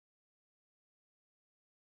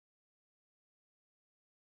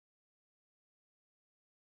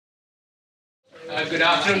Good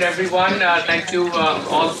afternoon, everyone. Thank you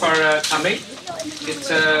all for coming. It's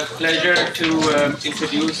a pleasure to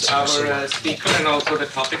introduce our speaker and also the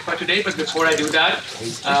topic for today. But before I do that,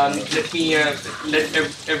 let me let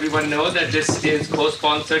everyone know that this is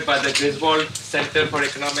co-sponsored by the Griswold Center for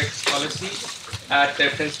Economics Policy at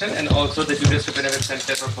Princeton and also the Julius Rabinowitz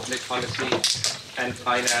Center for Public Policy and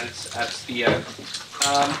Finance at SPIA.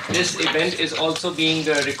 This event is also being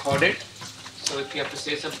recorded. So if you have to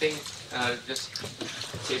say something, just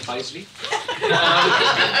say it wisely.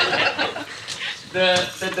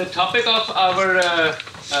 The topic of our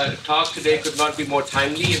talk today could not be more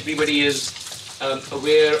timely. Everybody is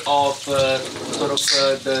aware of the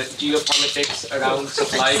geopolitics around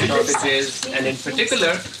supply shortages, and in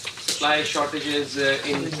particular, supply shortages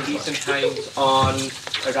in recent times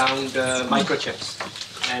around microchips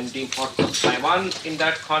and the importance of Taiwan in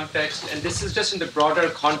that context. And this is just in the broader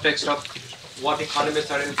context of what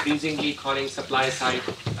economists are increasingly calling supply-side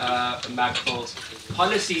macro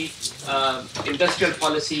policy. Industrial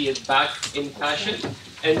policy is back in fashion.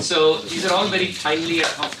 And so these are all very timely and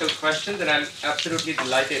topical questions, and I'm absolutely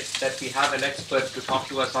delighted that we have an expert to talk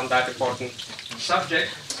to us on that important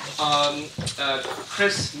subject.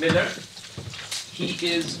 Chris Miller, he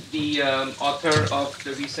is the author of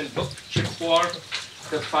the recent book, Chip War,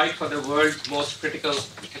 The Fight for the World's Most Critical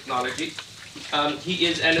Technology. He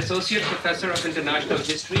is an associate professor of international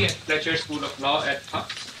history at Fletcher School of Law at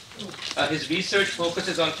Tufts. His research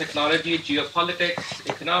focuses on technology, geopolitics,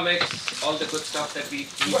 economics, all the good stuff that we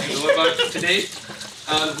need to know about today.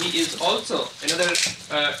 He is also, another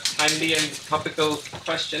timely and topical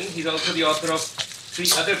question, he's also the author of 3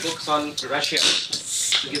 other books on Russia.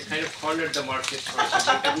 So he's kind of cornered the market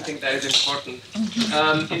for everything that is important,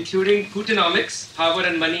 including Putinomics, Power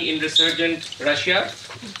and Money in Resurgent Russia.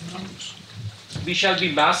 We Shall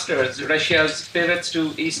Be Masters, Russia's Pivots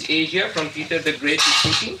to East Asia from Peter the Great to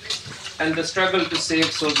Putin, and the Struggle to Save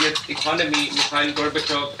Soviet Economy, Mikhail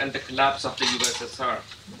Gorbachev and the Collapse of the USSR.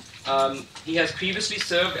 He has previously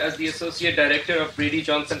served as the Associate Director of Brady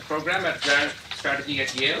Johnson Program at Grand Strategy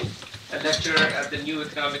at Yale, a lecturer at the New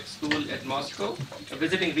Economic School at Moscow, a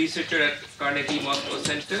visiting researcher at Carnegie Moscow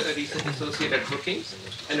Center, a research associate at Brookings,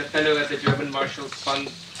 and a fellow at the German Marshall Fund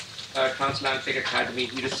Transatlantic Academy.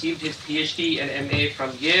 He received his PhD and MA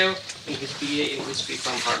from Yale and his BA in history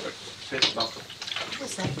from Harvard. Chris, welcome.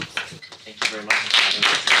 Thank you very much.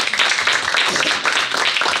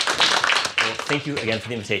 Well, thank you again for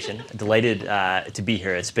the invitation. Delighted to be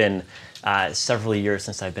here. It's been several years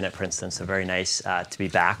since I've been at Princeton, so very nice to be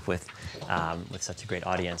back with such a great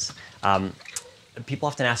audience. People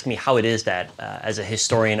often ask me how it is that, as a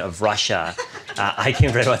historian of Russia, I came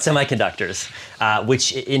to write about semiconductors,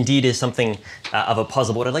 which indeed is something of a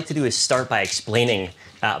puzzle. But what I'd like to do is start by explaining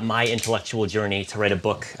my intellectual journey to write a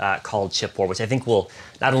book called Chip War, which I think will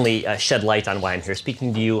not only shed light on why I'm here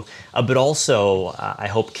speaking to you, but also, I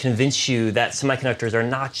hope, convince you that semiconductors are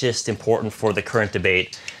not just important for the current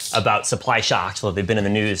debate about supply shocks, although they've been in the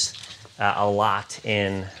news a lot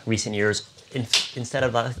in recent years. Instead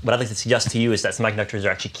of what I'd like to suggest to you is that semiconductors are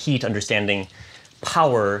actually key to understanding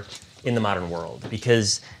power in the modern world,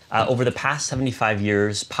 because over the past 75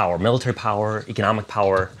 years, power, military power, economic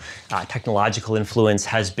power, technological influence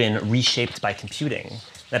has been reshaped by computing.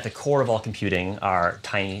 And at the core of all computing are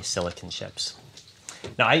tiny silicon chips.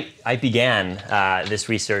 Now, I began this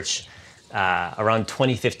research around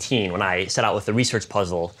 2015 when I set out with the research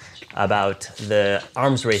puzzle about the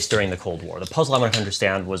arms race during the Cold War. The puzzle I wanted to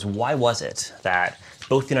understand was, why was it that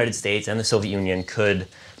both the United States and the Soviet Union could,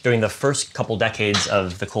 during the first couple decades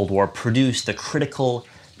of the Cold War, produce the critical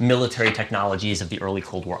military technologies of the early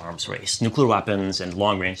Cold War arms race, nuclear weapons and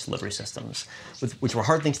long-range delivery systems, which were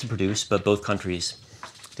hard things to produce, but both countries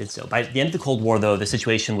did so. By the end of the Cold War, though, the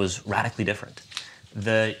situation was radically different.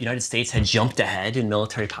 The United States had jumped ahead in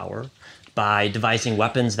military power by devising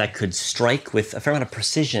weapons that could strike with a fair amount of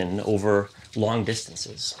precision over long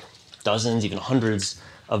distances, dozens, even hundreds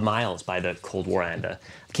of miles by the Cold War end, a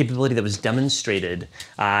capability that was demonstrated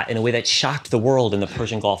in a way that shocked the world in the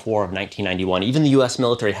Persian Gulf War of 1991. Even the US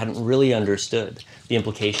military hadn't really understood the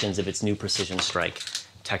implications of its new precision strike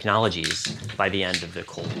technologies by the end of the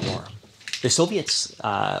Cold War. The Soviets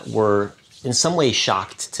were in some ways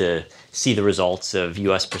shocked to see the results of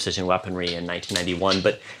US precision weaponry in 1991,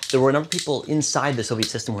 but there were a number of people inside the Soviet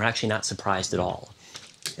system who were actually not surprised at all.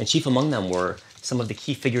 And chief among them were some of the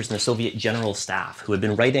key figures in the Soviet general staff who had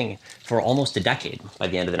been writing for almost a decade by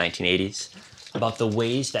the end of the 1980s about the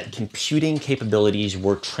ways that computing capabilities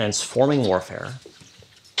were transforming warfare,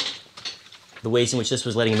 the ways in which this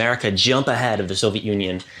was letting America jump ahead of the Soviet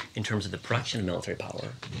Union in terms of the production of military power,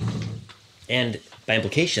 and by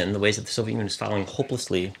implication, the ways that the Soviet Union is following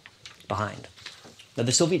hopelessly behind. Now,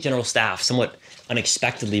 the Soviet General Staff somewhat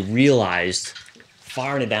unexpectedly realized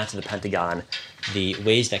far in advance of the Pentagon the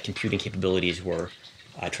ways that computing capabilities were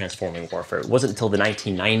transforming warfare. It wasn't until the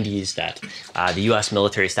 1990s that the US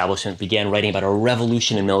military establishment began writing about a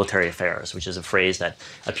revolution in military affairs, which is a phrase that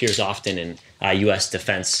appears often in US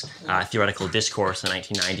defense theoretical discourse in the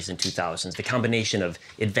 1990s and 2000s. The combination of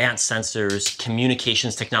advanced sensors,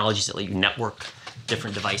 communications technologies that let you network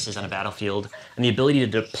different devices on a battlefield, and the ability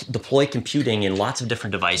to deploy computing in lots of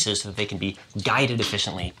different devices so that they can be guided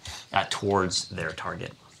efficiently towards their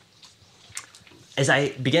target. As I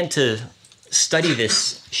began to study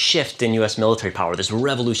this shift in US military power, this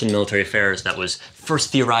revolution in military affairs that was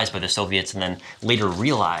first theorized by the Soviets and then later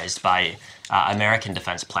realized by American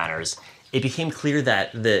defense planners, it became clear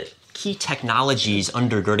that the key technologies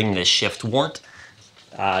undergirding this shift weren't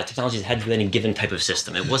technologies that had to be any given type of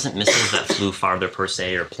system. It wasn't missiles that flew farther per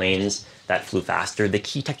se or planes that flew faster. The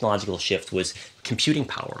key technological shift was computing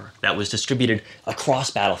power that was distributed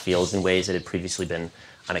across battlefields in ways that had previously been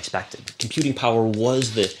unexpected. Computing power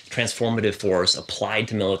was the transformative force applied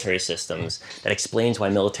to military systems that explains why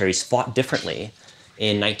militaries fought differently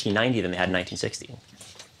in 1990 than they had in 1960.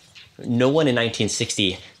 No one in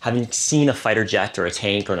 1960, having seen a fighter jet or a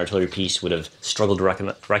tank or an artillery piece, would have struggled to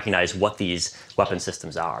recognize what these weapon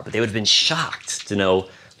systems are, but they would have been shocked to know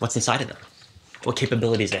what's inside of them, what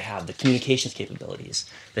capabilities they have, the communications capabilities,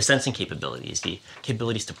 the sensing capabilities, the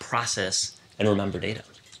capabilities to process and remember data.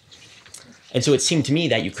 And so it seemed to me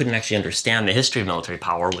that you couldn't actually understand the history of military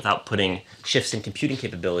power without putting shifts in computing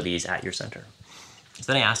capabilities at your center.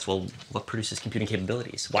 So then I asked, well, what produces computing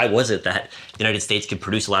capabilities? Why was it that the United States could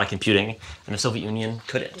produce a lot of computing and the Soviet Union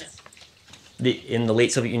couldn't? In the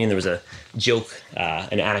late Soviet Union, there was a joke,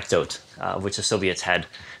 an anecdote, of which the Soviets had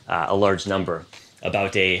a large number,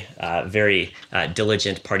 about a very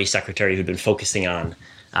diligent party secretary who'd been focusing on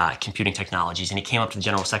computing technologies. And he came up to the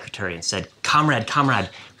general secretary and said, comrade,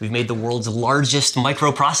 we've made the world's largest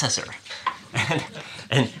microprocessor.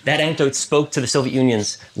 And that anecdote spoke to the Soviet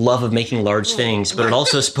Union's love of making large things, but it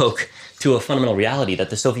also spoke to a fundamental reality that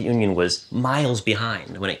the Soviet Union was miles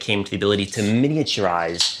behind when it came to the ability to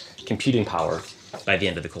miniaturize computing power by the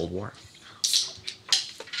end of the Cold War.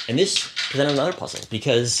 And this presented another puzzle,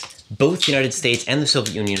 because both the United States and the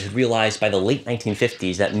Soviet Union had realized by the late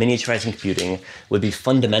 1950s that miniaturizing computing would be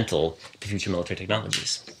fundamental to future military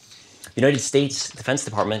technologies. The United States Defense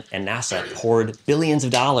Department and NASA poured billions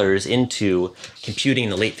of dollars into computing in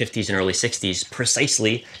the late 50s and early 60s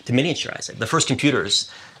precisely to miniaturize it. The first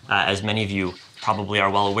computers, as many of you probably are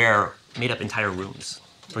well aware, made up entire rooms.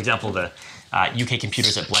 For example, the UK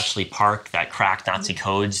computers at Bletchley Park that cracked Nazi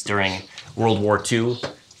codes during World War II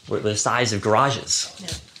were the size of garages. Yeah.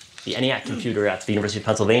 The ENIAC computer at the University of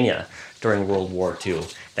Pennsylvania during World War II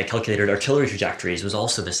that calculated artillery trajectories was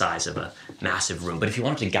also the size of a massive room. But if you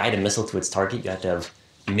wanted to guide a missile to its target, you had to have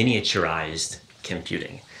miniaturized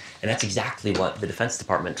computing. And that's exactly what the Defense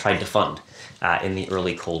Department tried to fund in the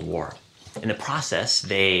early Cold War. In the process,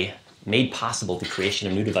 they made possible the creation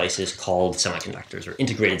of new devices called semiconductors, or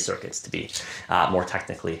integrated circuits to be more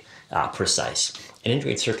technically precise. And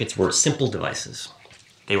integrated circuits were simple devices.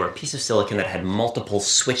 They were a piece of silicon that had multiple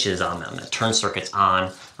switches on them that turned circuits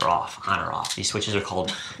on or off, on or off. These switches are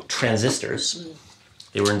called transistors.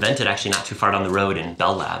 They were invented actually not too far down the road in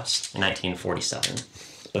Bell Labs in 1947.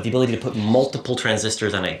 But the ability to put multiple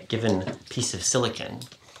transistors on a given piece of silicon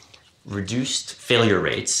reduced failure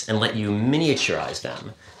rates and let you miniaturize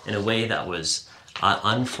them in a way that was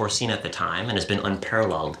unforeseen at the time and has been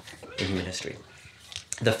unparalleled in human history.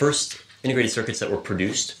 The first integrated circuits that were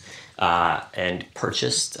produced and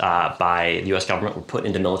purchased by the US government were put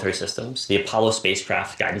into military systems. The Apollo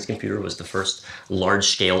spacecraft guidance computer was the first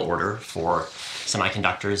large-scale order for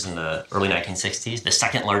semiconductors in the early 1960s. The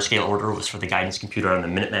second large-scale order was for the guidance computer on the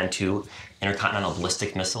Minuteman II intercontinental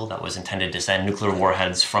ballistic missile that was intended to send nuclear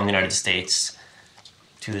warheads from the United States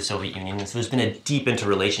to the Soviet Union. And so there's been a deep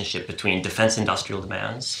interrelationship between defense industrial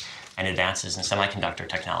demands and advances in semiconductor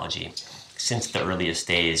technology since the earliest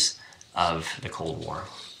days of the Cold War.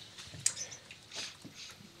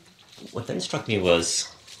 What then struck me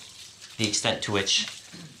was the extent to which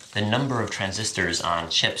the number of transistors on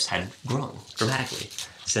chips had grown dramatically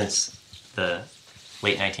since the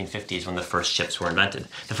late 1950s when the first chips were invented.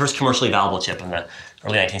 The first commercially available chip in the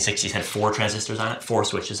early 1960s had 4 transistors on it, 4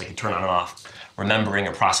 switches that could turn on and off, remembering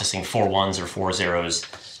or processing 4 ones or 4 zeros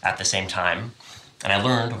at the same time. And I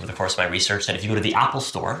learned over the course of my research that if you go to the Apple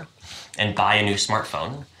store and buy a new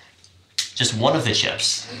smartphone, just one of the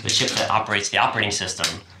chips, the chip that operates the operating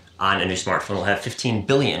system on a new smartphone, will have 15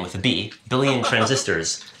 billion, with a B, billion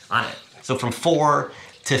transistors on it. So from 4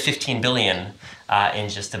 to 15 billion in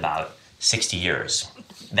just about 60 years.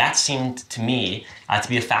 That seemed to me to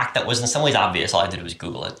be a fact that was in some ways obvious. All I did was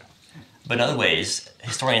Google it. But in other ways,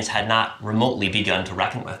 historians had not remotely begun to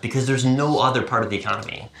reckon with, because there's no other part of the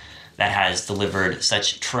economy that has delivered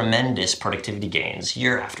such tremendous productivity gains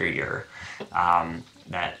year after year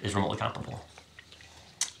that is remotely comparable.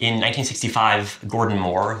 In 1965, Gordon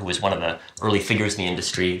Moore, who was one of the early figures in the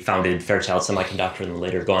industry, founded Fairchild Semiconductor and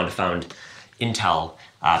later go on to found Intel,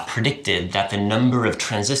 predicted that the number of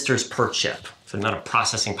transistors per chip, so the amount of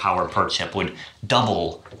processing power per chip, would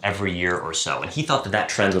double every year or so. And he thought that that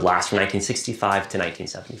trend would last from 1965 to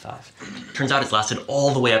 1975. Turns out it's lasted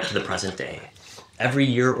all the way up to the present day. Every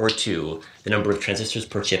year or two, the number of transistors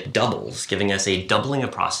per chip doubles, giving us a doubling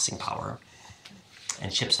of processing power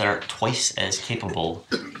and chips that are twice as capable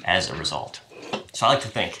as a result. So I like to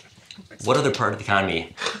think, what other part of the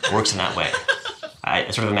economy works in that way? I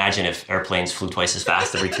sort of imagine if airplanes flew twice as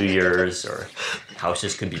fast every 2 years, or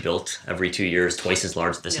houses could be built every 2 years, twice as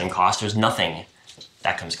large at the same cost. There's nothing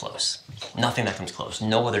that comes close. Nothing that comes close.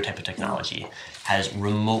 No other type of technology has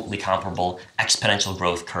remotely comparable exponential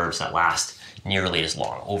growth curves that last nearly as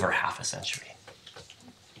long, over half a century.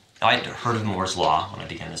 Now, I'd heard of Moore's Law when I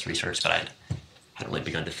began this research, but I hadn't really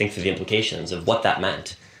begun to think through the implications of what that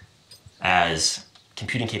meant as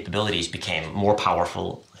computing capabilities became more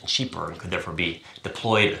powerful and cheaper and could therefore be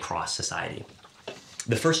deployed across society.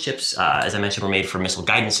 The first chips, as I mentioned, were made for missile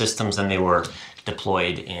guidance systems, and they were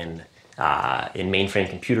deployed in mainframe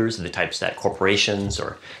computers, the types that corporations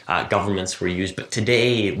or governments were used. But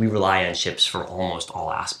today, we rely on chips for almost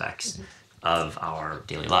all aspects of our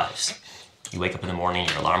daily lives. You wake up in the morning,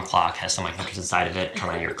 your alarm clock has semiconductors inside of it. Turn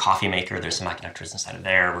on your coffee maker, there's semiconductors inside of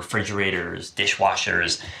there. Refrigerators,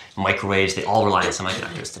 dishwashers, microwaves, they all rely on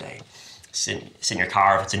semiconductors today. Sit in your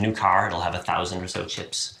car, if it's a new car, it'll have 1,000 or so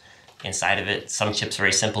chips inside of it. Some chips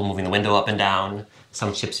very simple, moving the window up and down.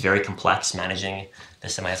 Some chips very complex, managing the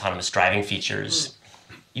semi-autonomous driving features.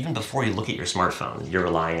 Even before you look at your smartphone, you're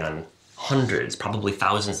relying on hundreds, probably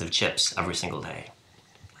thousands of chips every single day.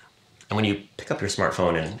 And when you pick up your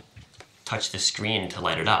smartphone and touch the screen to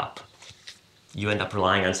light it up, you end up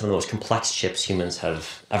relying on some of the most complex chips humans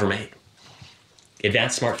have ever made.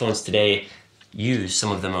 Advanced smartphones today use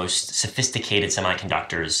some of the most sophisticated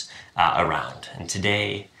semiconductors around. And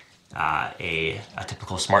today, a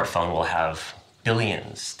typical smartphone will have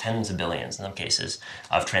billions, tens of billions in some cases,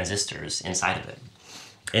 of transistors inside of it.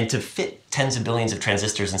 And to fit tens of billions of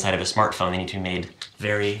transistors inside of a smartphone, they need to be made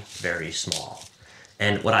very, very small.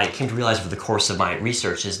 And what I came to realize over the course of my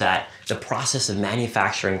research is that the process of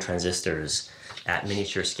manufacturing transistors at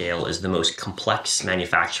miniature scale is the most complex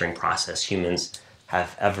manufacturing process humans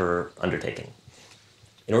have ever undertaken.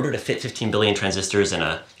 In order to fit 15 billion transistors in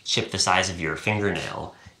a chip the size of your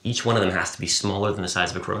fingernail, each one of them has to be smaller than the size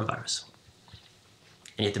of a coronavirus.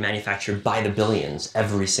 And you have to manufacture by the billions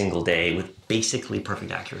every single day with basically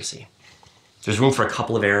perfect accuracy. There's room for a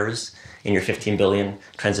couple of errors in your 15 billion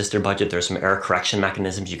transistor budget. There's some error correction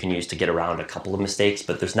mechanisms you can use to get around a couple of mistakes,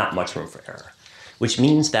 but there's not much room for error. Which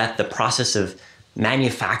means that the process of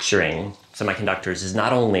manufacturing semiconductors is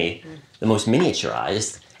not only the most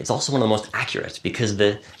miniaturized, it's also one of the most accurate because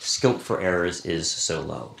the scope for errors is so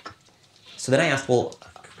low. So then I asked, well,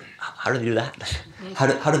 how do they do that?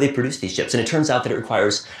 How do they produce these chips? And it turns out that it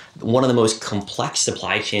requires one of the most complex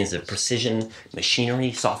supply chains of precision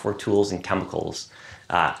machinery, software tools, and chemicals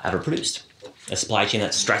ever produced. A supply chain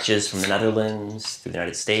that stretches from the Netherlands, through the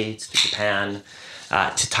United States, to Japan,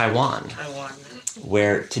 to Taiwan,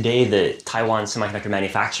 where today the Taiwan Semiconductor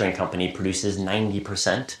Manufacturing Company produces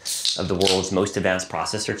 90% of the world's most advanced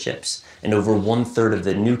processor chips, and over 1/3 of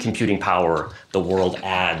the new computing power the world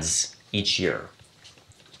adds each year.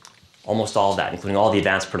 Almost all of that, including all the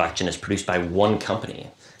advanced production, is produced by one company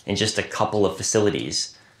in just a couple of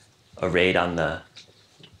facilities arrayed on the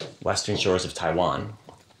western shores of Taiwan,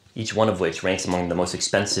 each one of which ranks among the most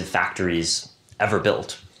expensive factories ever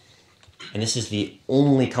built. And this is the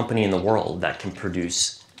only company in the world that can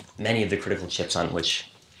produce many of the critical chips on which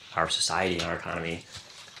our society and our economy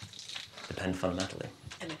depend fundamentally.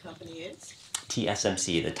 And the company is?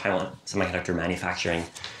 TSMC, the Taiwan Semiconductor Manufacturing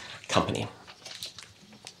Company.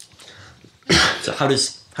 So how do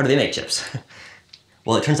they make chips?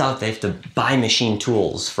 Well, it turns out they have to buy machine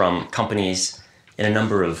tools from companies in a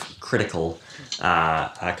number of critical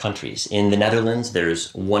countries. In the Netherlands,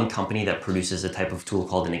 there's one company that produces a type of tool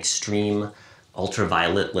called an extreme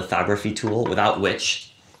ultraviolet lithography tool, without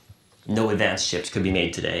which no advanced chips could be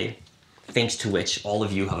made today, thanks to which all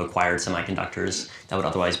of you have acquired semiconductors that would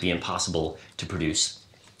otherwise be impossible to produce.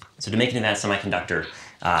 So to make an advanced semiconductor,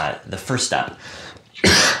 the first step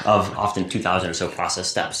of often 2,000 or so process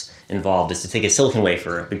steps involved is to take a silicon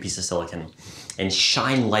wafer, a big piece of silicon, and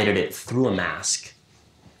shine light at it through a mask.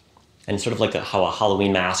 And sort of like how a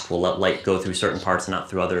Halloween mask will let light go through certain parts and not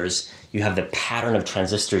through others, you have the pattern of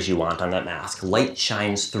transistors you want on that mask. Light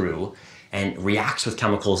shines through and reacts with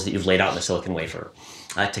chemicals that you've laid out in the silicon wafer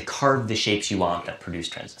to carve the shapes you want that produce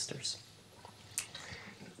transistors.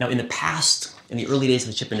 Now, in the past, in the early days of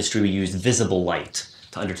the chip industry, we used visible light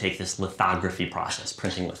to undertake this lithography process,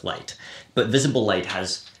 printing with light. But visible light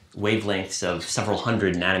has wavelengths of several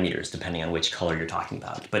hundred nanometers, depending on which color you're talking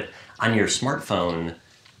about. But on your smartphone,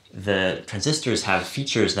 the transistors have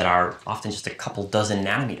features that are often just a couple dozen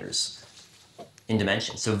nanometers in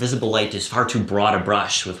dimension. So visible light is far too broad a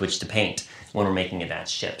brush with which to paint when we're making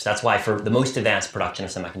advanced chips. That's why for the most advanced production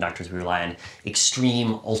of semiconductors, we rely on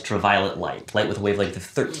extreme ultraviolet light, light with a wavelength of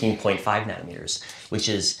 13.5 nanometers, which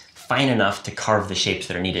is fine enough to carve the shapes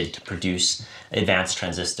that are needed to produce advanced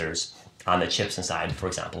transistors on the chips inside, for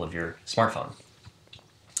example, of your smartphone.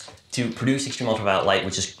 To produce extreme ultraviolet light,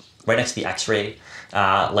 which is right next to the X-ray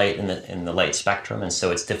light in the light spectrum, and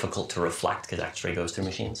so it's difficult to reflect because X-ray goes through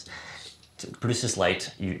machines. To produce this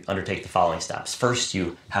light, you undertake the following steps. First,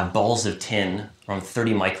 you have balls of tin, around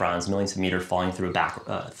 30 microns, millionths of a meter, falling through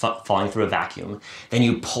a vacuum. Then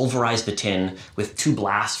you pulverize the tin with 2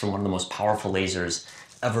 blasts from one of the most powerful lasers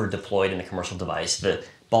ever deployed in a commercial device. The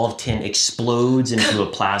ball of tin explodes into a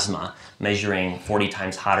plasma measuring 40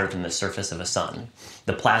 times hotter than the surface of a sun.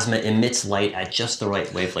 The plasma emits light at just the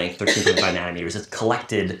right wavelength, 13.5 nanometers. It's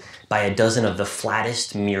collected by a dozen of the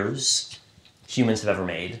flattest mirrors humans have ever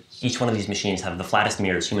made. Each one of these machines have the flattest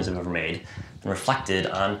mirrors humans have ever made, and reflected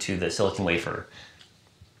onto the silicon wafer,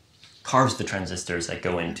 carves the transistors that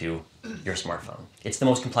go into your smartphone. It's the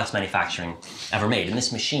most complex manufacturing ever made. And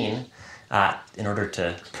this machine, in order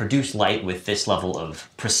to produce light with this level of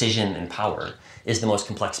precision and power, is the most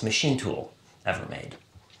complex machine tool ever made.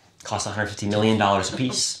 Costs $150 million a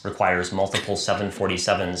piece, requires multiple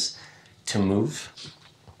 747s to move,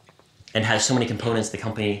 and has so many components the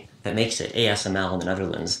company that makes it, ASML in the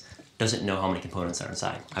Netherlands, doesn't know how many components are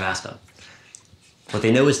inside. I've asked them. What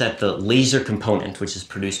they know is that the laser component, which is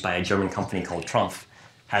produced by a German company called Trumpf,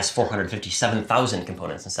 has 457,000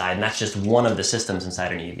 components inside, and that's just one of the systems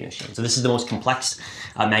inside an EUV machine. So this is the most complex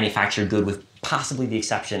manufactured good, with possibly the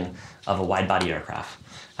exception of a wide-body aircraft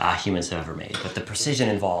humans have ever made. But the precision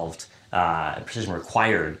involved, precision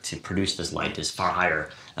required to produce this light is far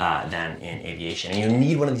higher than in aviation. And you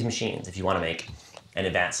need one of these machines if you want to make an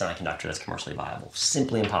advanced semiconductor that's commercially viable.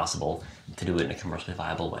 Simply impossible to do it in a commercially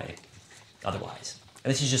viable way otherwise. And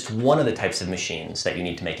this is just one of the types of machines that you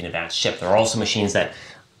need to make an advanced chip. There are also machines that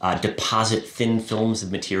deposit thin films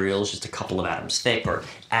of materials just a couple of atoms thick, or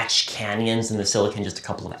etch canyons in the silicon just a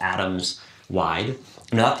couple of atoms wide.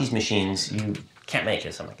 And without these machines, you can't make a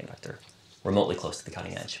semiconductor remotely close to the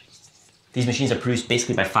cutting edge. These machines are produced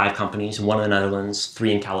basically by 5 companies, 1 in the Netherlands,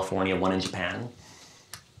 3 in California, 1 in Japan.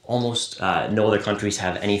 Almost no other countries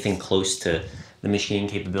have anything close to the machining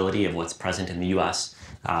capability of what's present in the US,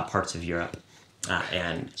 parts of Europe,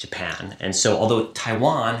 and Japan. And so although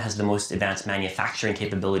Taiwan has the most advanced manufacturing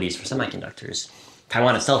capabilities for semiconductors,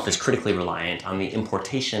 Taiwan itself is critically reliant on the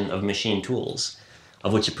importation of machine tools,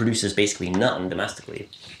 of which it produces basically none domestically,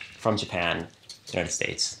 from Japan, the United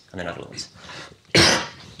States, and the Netherlands.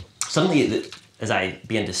 Suddenly, as I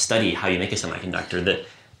began to study how you make a semiconductor,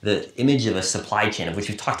 the image of a supply chain, of which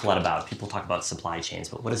we've talked a lot about, people talk about supply chains,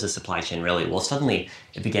 but what is a supply chain really? Well, suddenly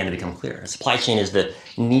it began to become clear. A supply chain is the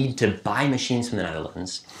need to buy machines from the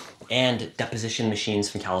Netherlands, and deposition machines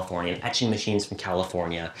from California, and etching machines from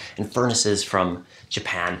California, and furnaces from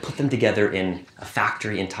Japan, put them together in a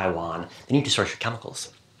factory in Taiwan. They need to source your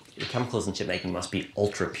chemicals. Your chemicals in chip making must be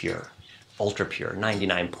ultra pure,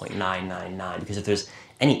 99.999, because if there's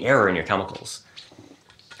any error in your chemicals,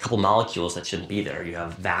 a couple molecules that shouldn't be there, you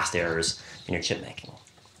have vast errors in your chip making.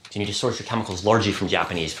 So you need to source your chemicals largely from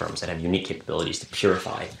Japanese firms that have unique capabilities to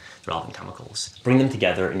purify the relevant chemicals. Bring them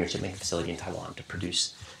together in your chip making facility in Taiwan to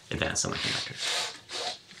produce advanced semiconductors.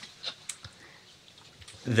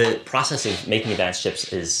 The process of making advanced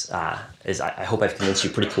chips is I hope I've convinced you,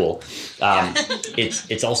 pretty cool.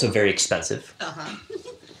 It's also very expensive.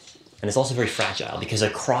 And it's also very fragile, because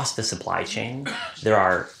across the supply chain, there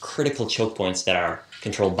are critical choke points that are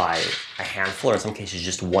controlled by a handful, or in some cases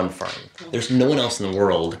just one firm. There's no one else in the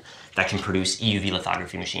world that can produce EUV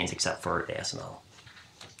lithography machines except for ASML.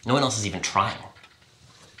 No one else is even trying.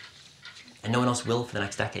 And no one else will for the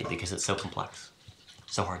next decade, because it's so complex,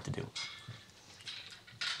 so hard to do.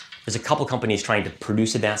 There's a couple companies trying to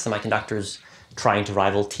produce advanced semiconductors, trying to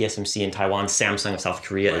rival TSMC in Taiwan. Samsung of South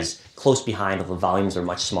Korea is close behind, although the volumes are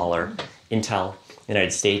much smaller. Intel The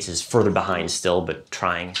United States is further behind still, but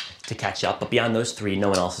trying to catch up. But beyond those three, no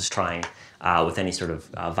one else is trying with any sort of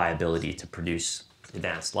viability to produce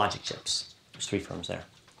advanced logic chips. There's three firms there.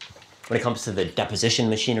 When it comes to the deposition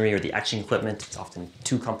machinery or the etching equipment, it's often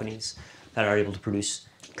two companies that are able to produce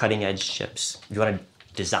cutting-edge chips. If you want to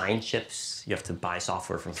design chips, you have to buy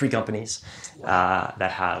software from three companies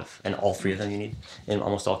that have, and all three of them you need in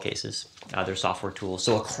almost all cases, their software tools.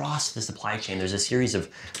 So across the supply chain, there's a series of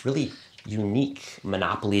really unique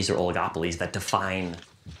monopolies or oligopolies that define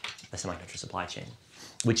the semiconductor supply chain,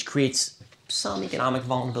 which creates some economic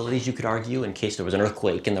vulnerabilities, you could argue, in case there was an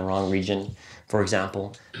earthquake in the wrong region, for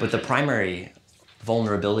example. But the primary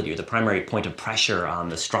vulnerability or the primary point of pressure on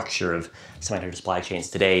the structure of semiconductor supply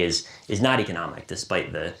chains today is not economic,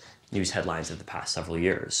 despite the news headlines of the past several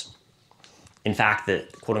years. In fact, the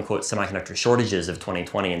quote-unquote semiconductor shortages of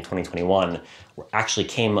 2020 and 2021 actually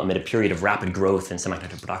came amid a period of rapid growth in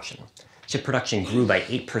semiconductor production. Chip production grew by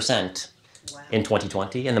 8% in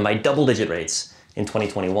 2020, and then by double-digit rates in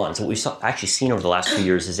 2021. So what we've actually seen over the last 2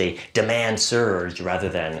 years is a demand surge rather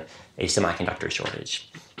than a semiconductor shortage.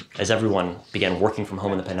 As everyone began working from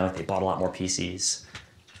home in the pandemic, they bought a lot more PCs.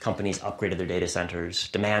 Companies upgraded their data centers,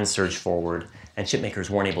 demand surged forward, and chip makers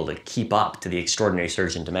weren't able to keep up to the extraordinary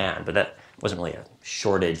surge in demand. But that wasn't really a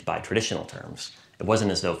shortage by traditional terms. It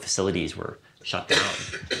wasn't as though facilities were shut down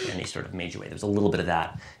in any sort of major way. There was a little bit of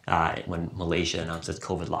that when Malaysia announced its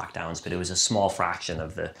COVID lockdowns, but it was a small fraction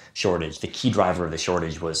of the shortage. The key driver of the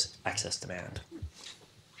shortage was excess demand.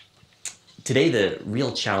 Today, the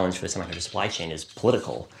real challenge for the semiconductor supply chain is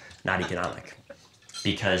political, not economic,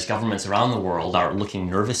 because governments around the world are looking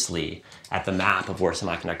nervously at the map of where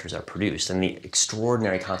semiconductors are produced and the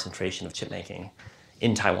extraordinary concentration of chip making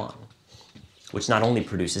in Taiwan, which not only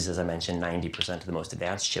produces, as I mentioned, 90% of the most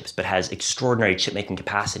advanced chips, but has extraordinary chip-making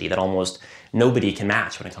capacity that almost nobody can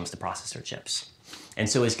match when it comes to processor chips. And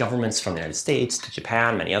so as governments from the United States to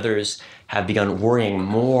Japan, many others, have begun worrying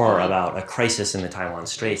more about a crisis in the Taiwan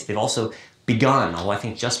Straits, they've also begun, although I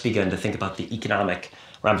think just begun, to think about the economic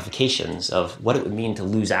ramifications of what it would mean to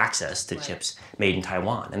lose access to chips made in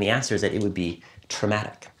Taiwan. And the answer is that it would be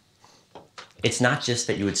traumatic. It's not just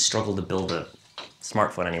that you would struggle to build a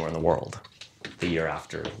smartphone anywhere in the world the year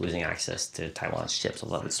after losing access to Taiwan's chips,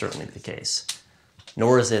 although that would certainly be the case.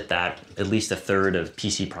 Nor is it that at least a third of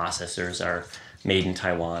PC processors are made in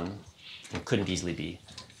Taiwan and couldn't easily be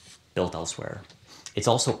built elsewhere. It's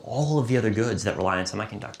also all of the other goods that rely on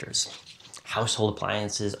semiconductors. Household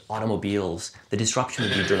appliances, automobiles, the disruption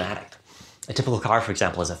would be dramatic. A typical car, for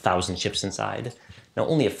example, has 1,000 chips inside. Now,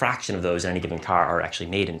 only a fraction of those in any given car are actually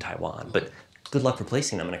made in Taiwan, but good luck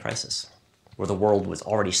replacing them in a crisis, where the world was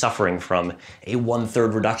already suffering from a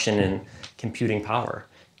 1/3 reduction in computing power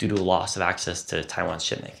due to a loss of access to Taiwan's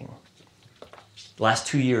chip making. The last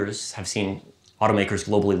 2 years have seen automakers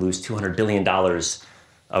globally lose $200 billion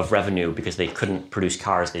of revenue because they couldn't produce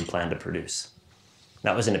cars they'd planned to produce.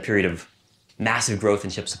 That was in a period of massive growth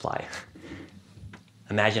in chip supply.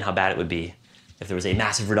 Imagine how bad it would be if there was a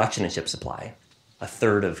massive reduction in chip supply.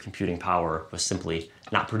 1/3 of computing power was simply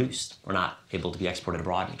not produced or not able to be exported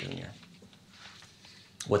abroad in a given year.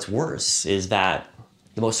 What's worse is that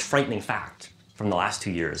the most frightening fact from the last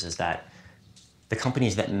 2 years is that the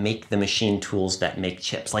companies that make the machine tools that make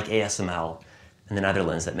chips, like ASML in the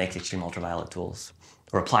Netherlands that makes extreme ultraviolet tools,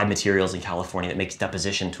 or Applied Materials in California that makes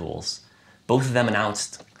deposition tools, both of them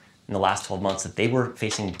announced in the last 12 months that they were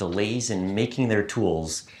facing delays in making their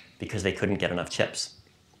tools because they couldn't get enough chips.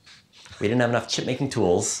 We didn't have enough chip-making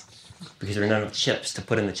tools because there were not enough chips to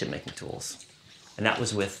put in the chip-making tools. And that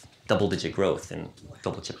was with double-digit growth in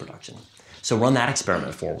global chip production. So run that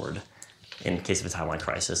experiment forward in case of a Taiwan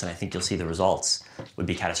crisis, and I think you'll see the results would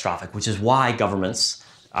be catastrophic, which is why governments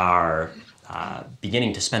are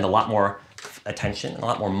beginning to spend a lot more attention and a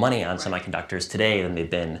lot more money on semiconductors today than they've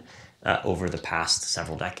been over the past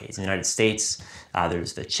several decades. In the United States,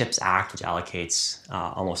 there's the CHIPS Act, which allocates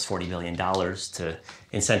almost $40 billion to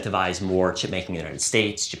incentivize more chip making in the United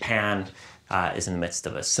States. Japan is in the midst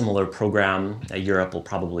of a similar program. Europe will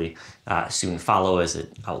probably soon follow as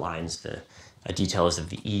it outlines the details of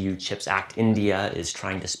the EU CHIPS Act. India is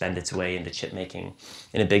trying to spend its way into chip making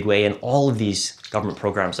in a big way. And all of these government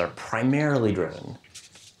programs are primarily driven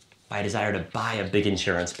by a desire to buy a big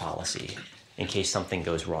insurance policy in case something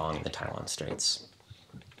goes wrong in the Taiwan Straits,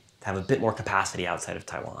 to have a bit more capacity outside of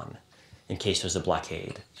Taiwan in case there's a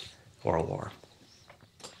blockade or a war.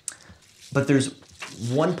 But there's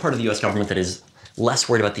one part of the US government that is less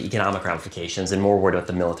worried about the economic ramifications and more worried about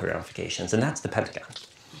the military ramifications, and that's the Pentagon.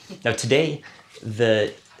 Now today,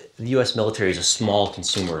 the US military is a small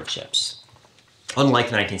consumer of chips. Unlike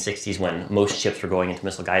the 1960s when most chips were going into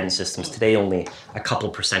missile guidance systems, today only a couple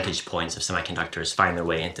percentage points of semiconductors find their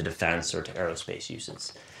way into defense or to aerospace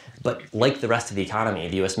uses. But like the rest of the economy,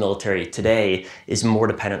 the US military today is more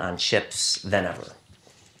dependent on chips than ever.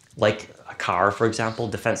 Like a car, for example,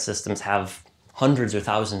 defense systems have hundreds or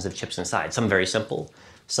thousands of chips inside, some very simple,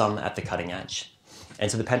 some at the cutting edge.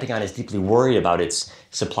 And so the Pentagon is deeply worried about its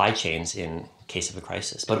supply chains in case of a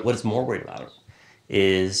crisis. But what it's more worried about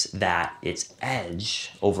is that its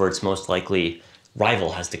edge over its most likely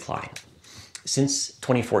rival has declined. Since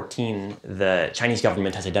 2014, the Chinese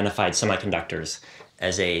government has identified semiconductors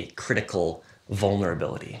as a critical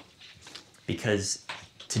vulnerability because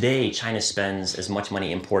today China spends as much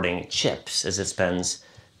money importing chips as it spends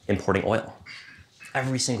importing oil.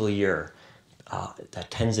 Every single year,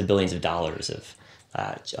 tens of billions of dollars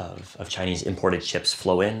of Chinese imported chips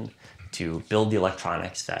flow in to build the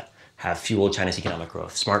electronics that have fueled China's economic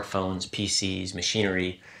growth: smartphones, PCs,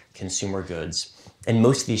 machinery, consumer goods. And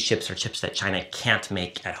most of these chips are chips that China can't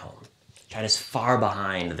make at home. China's far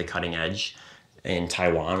behind the cutting edge in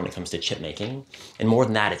Taiwan when it comes to chip making. And more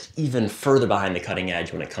than that, it's even further behind the cutting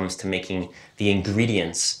edge when it comes to making the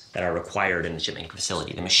ingredients that are required in the chip making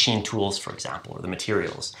facility, the machine tools, for example, or the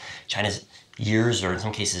materials. China's years, or in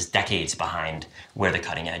some cases decades, behind where the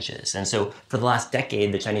cutting edge is. And so for the last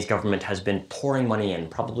decade, the Chinese government has been pouring money in,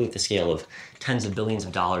 probably at the scale of tens of billions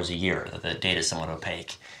of dollars a year, the data is somewhat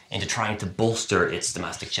opaque, into trying to bolster its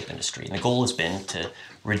domestic chip industry. And the goal has been to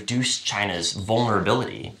reduce China's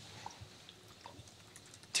vulnerability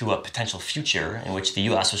to a potential future in which the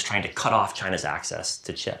US was trying to cut off China's access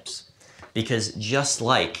to chips. Because just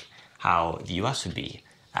like how the US would be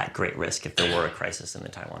at great risk if there were a crisis in the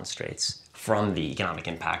Taiwan Straits from the economic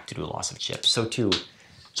impact due to a loss of chips, so too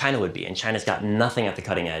China would be. And China's got nothing at the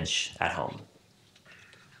cutting edge at home.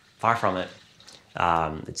 Far from it.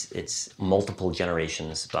 It's multiple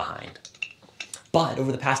generations behind. But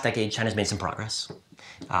over the past decade, China's made some progress.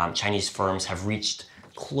 Chinese firms have reached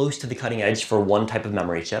close to the cutting edge for one type of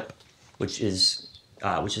memory chip, which is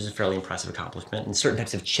a fairly impressive accomplishment. In certain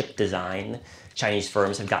types of chip design, Chinese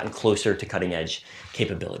firms have gotten closer to cutting edge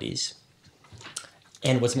capabilities.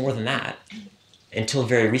 And what's more than that, until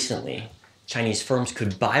very recently, Chinese firms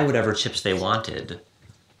could buy whatever chips they wanted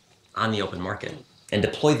on the open market and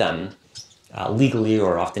deploy them legally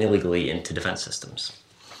or often illegally into defense systems.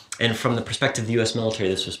 And from the perspective of the US military,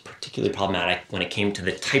 this was particularly problematic when it came to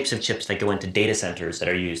the types of chips that go into data centers that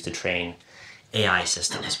are used to train AI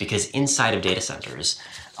systems, because inside of data centers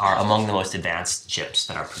are among the most advanced chips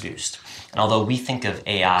that are produced. And although we think of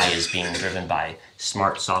AI as being driven by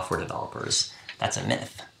smart software developers, that's a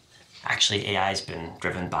myth. Actually, AI has been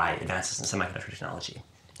driven by advances in semiconductor technology.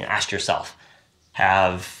 You know, ask yourself,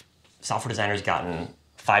 have software designers gotten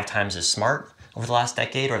 5 times as smart over the last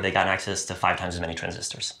decade, or have they gotten access to 5 times as many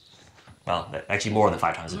transistors? Well, actually more than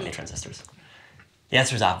 5 times as many transistors. The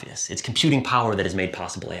answer is obvious. It's computing power that has made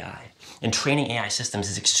possible AI. And training AI systems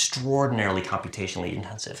is extraordinarily computationally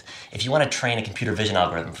intensive. If you want to train a computer vision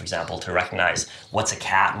algorithm, for example, to recognize what's a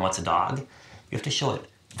cat and what's a dog, you have to show it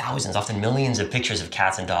thousands, often millions of pictures of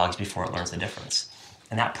cats and dogs before it learns the difference.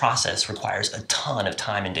 And that process requires a ton of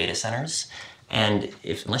time in data centers. And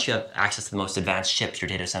unless you have access to the most advanced chips, your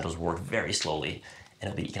data centers work very slowly, and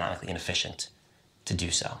it'll be economically inefficient to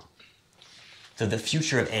do so. So the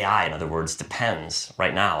future of AI, in other words, depends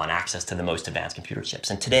right now on access to the most advanced computer chips.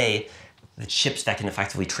 And today, the chips that can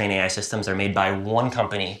effectively train AI systems are made by one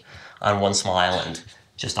company on one small island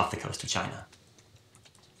just off the coast of China.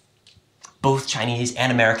 Both Chinese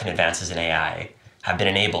and American advances in AI have been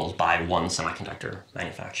enabled by one semiconductor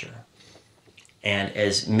manufacturer. And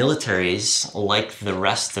as militaries, like the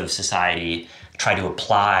rest of society, try to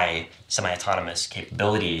apply semi-autonomous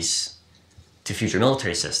capabilities to future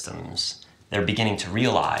military systems, they're beginning to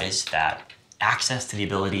realize that access to the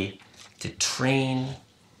ability to train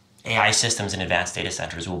AI systems in advanced data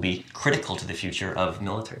centers will be critical to the future of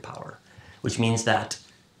military power, which means that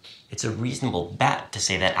it's a reasonable bet to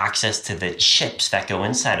say that access to the chips that go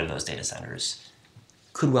inside of those data centers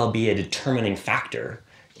could well be a determining factor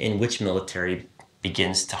in which military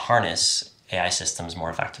begins to harness AI systems more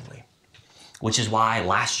effectively. Which is why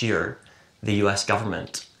last year, the US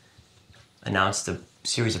government announced a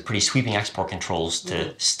series of pretty sweeping export controls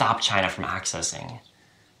to stop China from accessing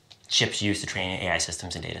chips used to train AI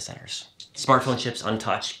systems in data centers. Smartphone chips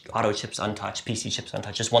untouched, auto chips untouched, PC chips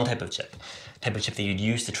untouched, just one type of chip that you'd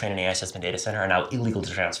use to train an AI system in a data center are now illegal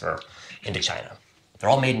to transfer into China. They're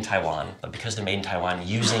all made in Taiwan, but because they're made in Taiwan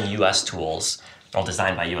using US tools, they're all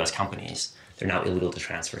designed by US companies, they're now illegal to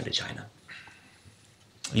transfer into China.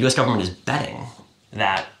 The US government is betting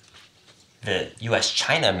that the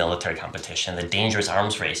US-China military competition, the dangerous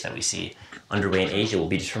arms race that we see underway in Asia, will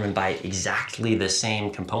be determined by exactly the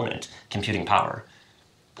same component, computing power,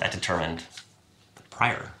 that determined the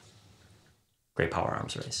prior great power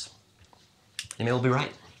arms race. You may well be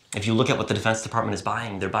right. If you look at what the Defense Department is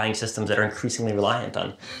buying, they're buying systems that are increasingly reliant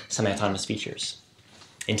on semi-autonomous features.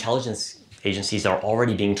 Intelligence agencies are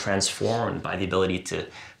already being transformed by the ability to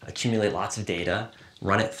accumulate lots of data,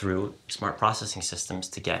 run it through smart processing systems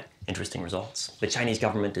to get interesting results. The Chinese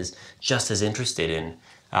government is just as interested in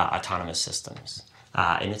autonomous systems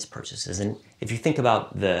in its purchases. And if you think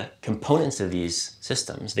about the components of these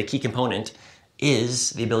systems, the key component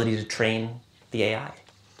is the ability to train the AI.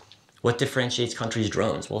 What differentiates countries'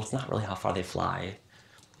 drones? Well, it's not really how far they fly.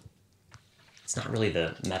 It's not really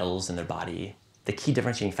the metals in their body. The key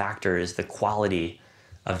differentiating factor is the quality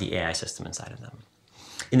of the AI system inside of them.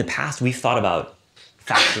 In the past, we've thought about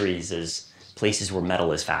factories as places where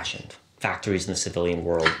metal is fashioned. Factories in the civilian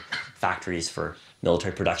world, factories for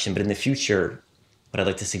military production. But in the future, what I'd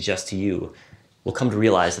like to suggest to you, we'll come to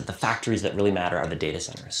realize that the factories that really matter are the data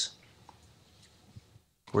centers,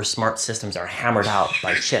 where smart systems are hammered out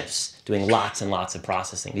by chips, doing lots and lots of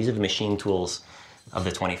processing. These are the machine tools of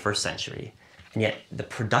the 21st century. And yet the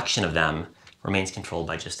production of them remains controlled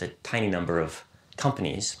by just a tiny number of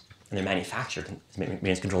companies, and their manufacture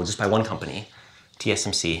remains controlled just by one company,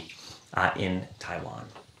 TSMC, in Taiwan.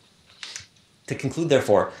 To conclude,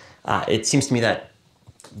 therefore, it seems to me that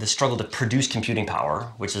the struggle to produce computing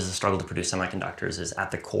power, which is the struggle to produce semiconductors, is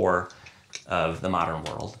at the core of the modern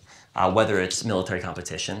world. Whether it's military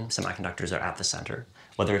competition, semiconductors are at the center.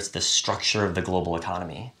 Whether it's the structure of the global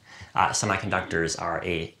economy, semiconductors are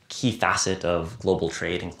a key facet of global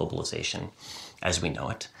trade and globalization as we know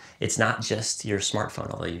it. It's not just your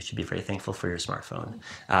smartphone, although you should be very thankful for your smartphone,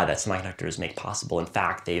 that semiconductors make possible. In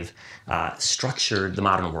fact, they've structured the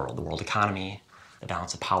modern world, the world economy, the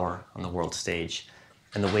balance of power on the world stage,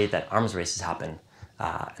 and the way that arms races happen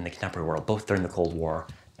in the contemporary world, both during the Cold War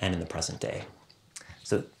and in the present day.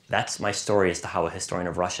 So that's my story as to how a historian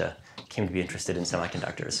of Russia came to be interested in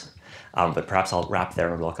semiconductors. But perhaps I'll wrap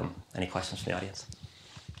there and welcome any questions from the audience.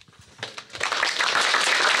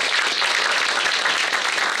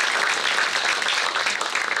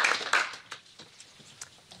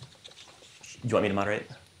 Do you want me to moderate?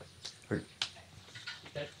 Or...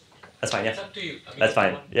 That's fine, yeah. It's up to you. I mean, that's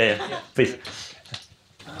fine. Yeah. Please.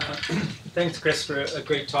 Thanks, Chris, for a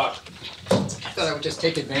great talk. I thought I would just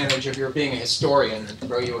take advantage of your being a historian and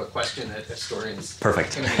throw you a question that historians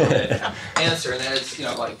Perfect. can answer. And that is,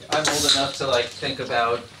 like I'm old enough to think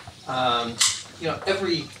about,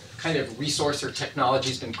 every kind of resource or technology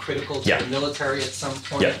has been critical to the military at some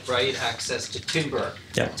point, right? Access to timber,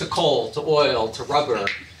 to coal, to oil, to rubber.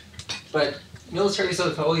 But militaries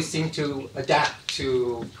have always seemed to adapt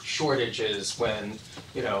to shortages when,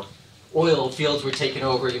 oil fields were taken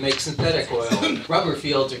over, you make synthetic oil. Rubber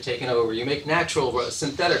fields are taken over, you make natural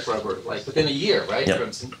synthetic rubber, like within a year, right?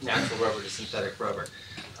 From natural rubber to synthetic rubber.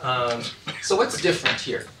 So what's different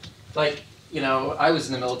here? I was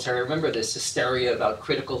in the military, I remember this hysteria about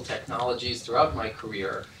critical technologies throughout my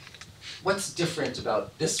career. What's different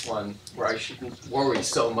about this one where I shouldn't worry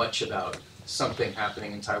so much about something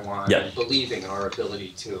happening in Taiwan and believing in our ability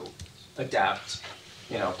to adapt?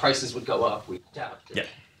 Prices would go up, we'd adapt.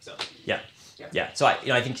 So, So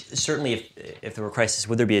I think certainly if there were crisis,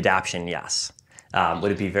 would there be adaptation? Yes.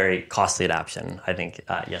 Would it be very costly adaptation? I think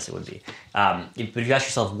yes, it would be. But if you ask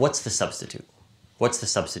yourself, what's the substitute? What's the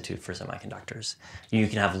substitute for semiconductors? You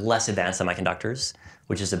can have less advanced semiconductors,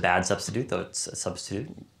 which is a bad substitute, though it's a substitute.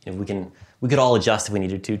 We could all adjust if we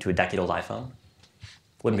needed to a decade-old iPhone.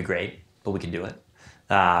 Wouldn't be great, but we could do it.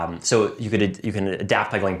 So you can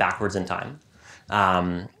adapt by going backwards in time.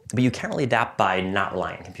 But you can't really adapt by not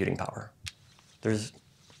relying on computing power.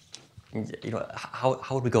 How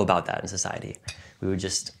would we go about that in society? We would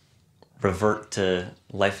just revert to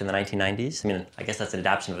life in the 1990s. I mean, I guess that's an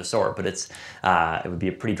adaptation of a sort, but it would be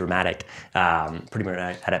a pretty dramatic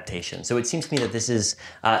adaptation. So it seems to me that this is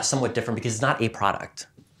somewhat different because it's not a product.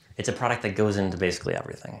 It's a product that goes into basically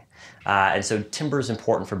everything. And so timber is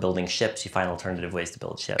important for building ships. You find alternative ways to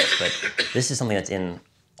build ships, but this is something that's in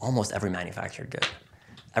almost every manufactured good.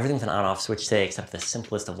 Everything with an on-off switch today, except the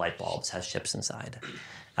simplest of light bulbs, has chips inside.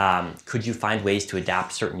 Could you find ways to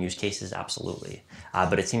adapt certain use cases? Absolutely.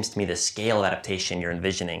 But it seems to me the scale of adaptation you're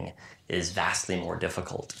envisioning is vastly more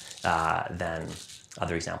difficult than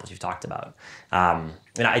other examples you've talked about.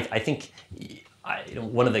 I think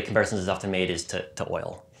one of the comparisons that's often made is to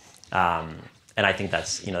oil. And I think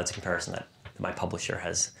that's a comparison that my publisher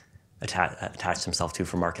has attached himself to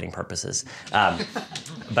for marketing purposes.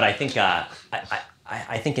 But I think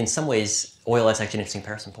I think in some ways, oil is actually an interesting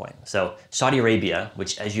comparison point. So Saudi Arabia,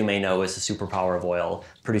 which as you may know is the superpower of oil,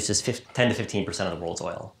 produces 10 to 15% of the world's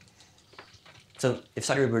oil. So if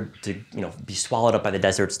Saudi Arabia were to be swallowed up by the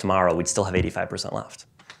deserts tomorrow, we'd still have 85% left.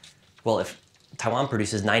 Well, if Taiwan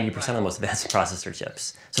produces 90% of the most advanced processor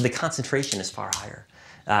chips, so the concentration is far higher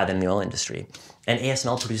than the oil industry. And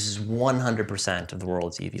ASML produces 100% of the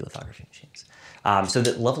world's EUV lithography machines. So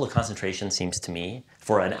the level of concentration seems to me,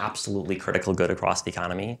 for an absolutely critical good across the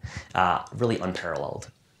economy, really unparalleled.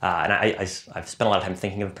 And I've spent a lot of time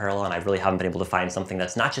thinking of parallel, and I really haven't been able to find something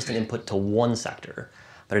that's not just an input to one sector,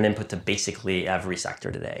 but an input to basically every sector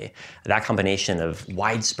today. That combination of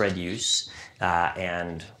widespread use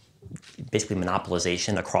and basically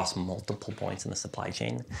monopolization across multiple points in the supply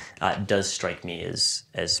chain does strike me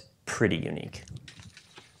as pretty unique.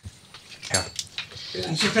 Yeah.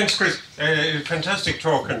 So thanks, Chris. Fantastic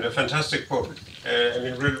talk and a fantastic book. I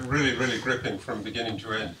mean, really, really gripping from beginning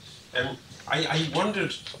to end. And I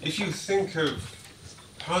wondered if you think of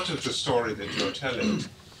part of the story that you're telling,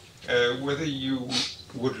 whether you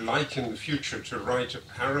would like in the future to write a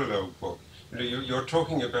parallel book. You're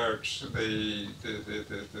talking about the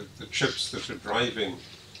chips that are driving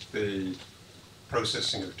the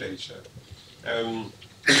processing of data. And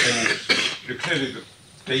clearly the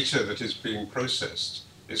data that is being processed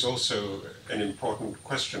is also an important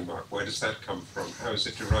question mark. Where does that come from? How is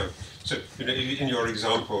it derived? So, in your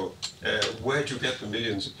example, where do you get the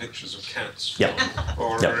millions of pictures of cats from? Yep.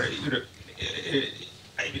 Or, Yep.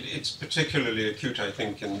 It's particularly acute, I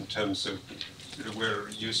think, in terms of we're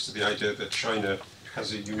used to the idea that China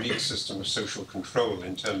has a unique system of social control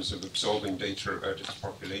in terms of absorbing data about its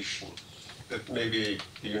population that maybe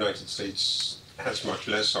the United States has much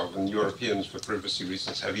less of, and Europeans, for privacy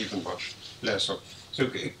reasons, have even much less of. So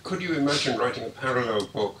could you imagine writing a parallel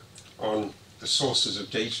book on the sources of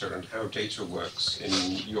data and how data works in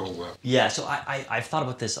your work? Yeah, so I've thought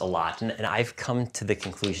about this a lot, and I've come to the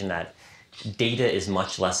conclusion that data is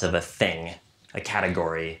much less of a thing, a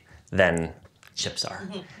category, than chips are,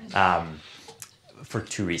 for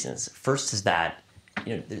two reasons. First is that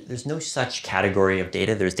there's no such category of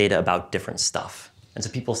data. There's data about different stuff. And so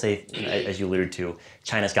people say, as you alluded to,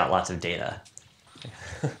 China's got lots of data.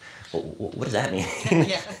 Well, what does that mean?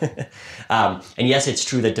 And yes, it's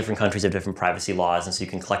true that different countries have different privacy laws, and so you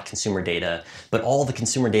can collect consumer data, but all the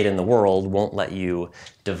consumer data in the world won't let you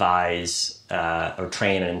devise or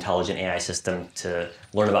train an intelligent AI system to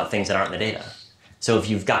learn about things that aren't in the data. So if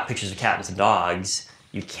you've got pictures of cats and dogs,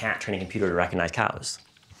 you can't train a computer to recognize cows.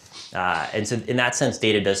 And so in that sense,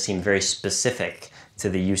 data does seem very specific to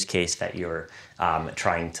the use case that you're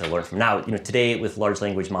trying to learn from. Now, today with large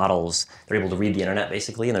language models, they're able to read the internet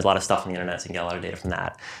basically, and there's a lot of stuff on the internet, so you can get a lot of data from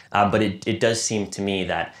that. But it does seem to me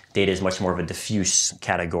that data is much more of a diffuse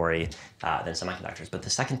category than semiconductors. But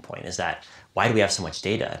the second point is that why do we have so much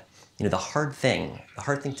data? The hard thing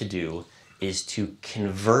to do is to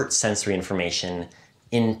convert sensory information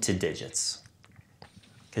into digits.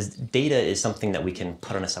 Because data is something that we can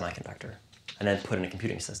put on a semiconductor and then put in a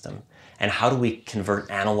computing system. And how do we convert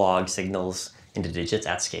analog signals into digits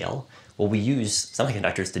at scale? Well, we use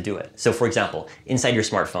semiconductors to do it. So for example, inside your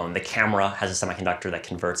smartphone, the camera has a semiconductor that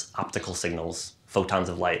converts optical signals, photons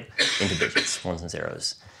of light, into digits, ones and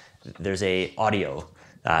zeros. There's a audio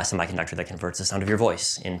semiconductor that converts the sound of your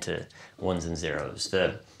voice into ones and zeros.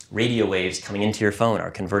 The radio waves coming into your phone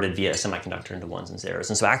are converted via a semiconductor into ones and zeros.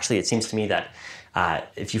 And so actually it seems to me that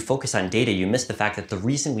if you focus on data, you miss the fact that the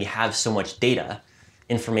reason we have so much data,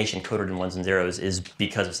 information coded in ones and zeros, is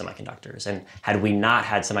because of semiconductors. And had we not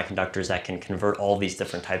had semiconductors that can convert all these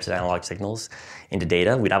different types of analog signals into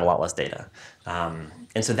data, we'd have a lot less data. And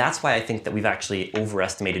so that's why I think that we've actually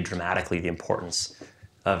overestimated dramatically the importance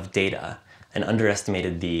of data and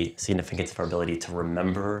underestimated the significance of our ability to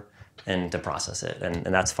remember and to process it. And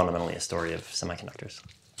that's fundamentally a story of semiconductors.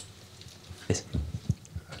 Please.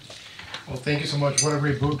 Well, thank you so much. What a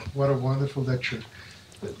great book. What a wonderful lecture.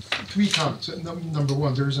 3 comments. Number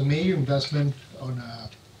one, there is a major investment on a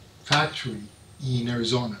factory in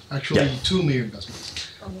Arizona. Actually, 2 major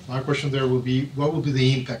investments. My question there will be, what will be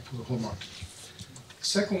the impact for the whole market? The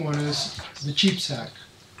second one is the CHIPS Act.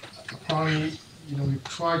 Apparently, we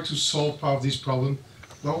try to solve part of this problem.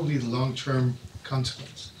 What will be the long-term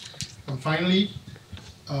consequence? And finally,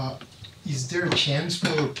 is there a chance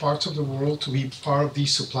for parts of the world to be part of the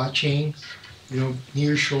supply chain?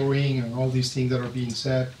 Nearshoring and all these things that are being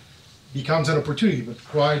said becomes an opportunity, but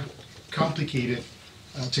quite complicated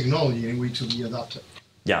technology anyway to be adopted.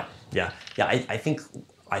 I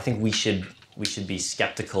think we should we should be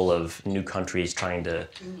skeptical of new countries trying to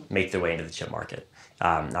make their way into the chip market.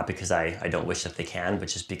 Not because I don't wish that they can, but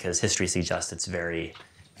just because history suggests it's very,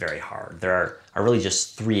 very hard. There are really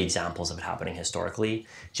just 3 examples of it happening historically.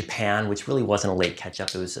 Japan, which really wasn't a late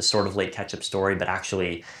catch-up, it was a sort of late catch-up story, but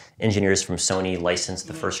actually engineers from Sony licensed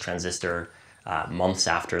the first transistor months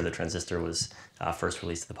after the transistor was first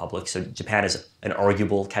released to the public. So Japan is an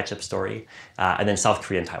arguable catch-up story. And then South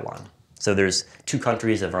Korea and Taiwan. So there's 2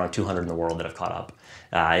 countries of around 200 in the world that have caught up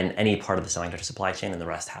in any part of the semiconductor supply chain, and the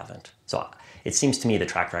rest haven't. So it seems to me the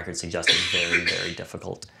track record suggests it's very, very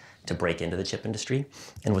difficult to break into the chip industry.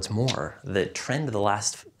 And what's more, the trend of the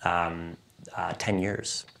last 10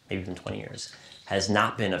 years, maybe even 20 years, has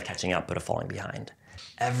not been of catching up, but of falling behind.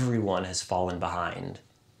 Everyone has fallen behind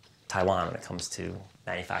Taiwan when it comes to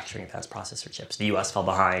manufacturing advanced processor chips. The US fell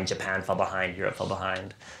behind, Japan fell behind, Europe fell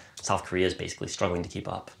behind. South Korea is basically struggling to keep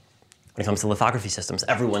up. When it comes to lithography systems,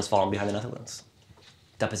 everyone's fallen behind the Netherlands.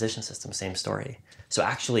 Deposition systems, same story. So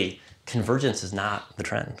actually, convergence is not the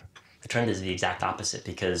trend. The trend is the exact opposite,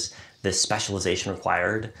 because the specialization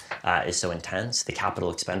required is so intense, the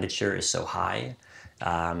capital expenditure is so high,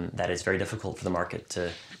 that it's very difficult for the market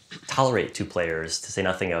to tolerate 2 players, to say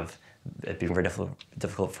nothing of it being very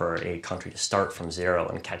difficult for a country to start from zero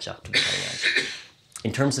and catch up to the cutting edge.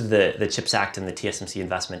 In terms of the CHIPS Act and the TSMC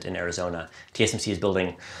investment in Arizona, TSMC is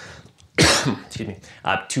building excuse me,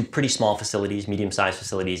 2 pretty small facilities, medium-sized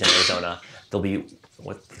facilities in Arizona. They'll be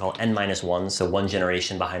what they call N-1, so 1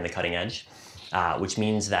 generation behind the cutting edge, which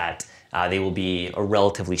means that they will be a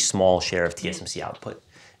relatively small share of TSMC output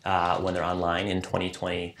when they're online in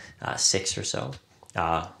 2026 or so.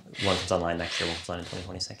 One comes online next year, one comes online in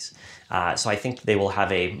 2026. So I think they will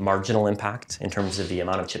have a marginal impact in terms of the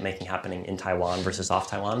amount of chip making happening in Taiwan versus off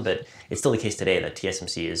Taiwan, but it's still the case today that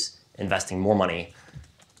TSMC is investing more money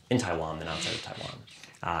in Taiwan than outside of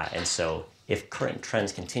Taiwan. And so if current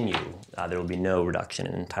trends continue, there will be no reduction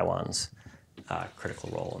in Taiwan's critical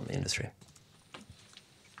role in the industry.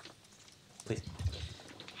 Please.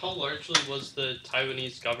 How largely was the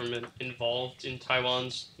Taiwanese government involved in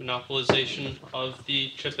Taiwan's monopolization of the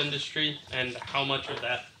chip industry, and how much of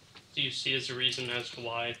that do you see as a reason as to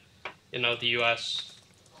why, the U.S.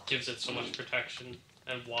 gives it so much protection,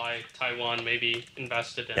 and why Taiwan maybe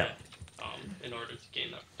invested in it in order to gain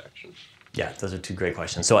that protection? Yeah, those are 2 great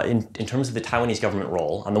questions. So in terms of the Taiwanese government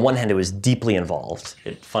role, on the one hand, it was deeply involved.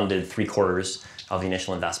 It funded 3/4 of the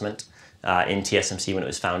initial investment in TSMC when it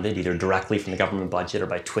was founded, either directly from the government budget or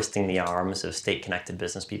by twisting the arms of state-connected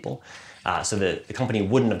business people. So the company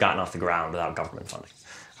wouldn't have gotten off the ground without government funding.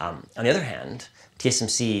 On the other hand,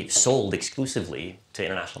 TSMC sold exclusively to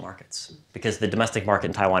international markets because the domestic market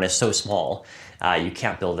in Taiwan is so small, you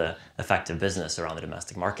can't build an effective business around the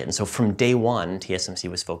domestic market. And so from day one, TSMC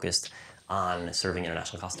was focused on serving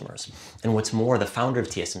international customers. And what's more, the founder of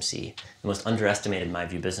TSMC, the most underestimated, in my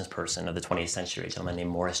view, business person of the 20th century, a gentleman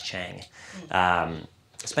named Morris Chang,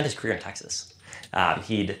 spent his career in Texas.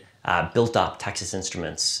 He'd built up Texas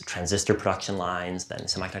Instruments transistor production lines, then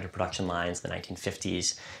semiconductor production lines in the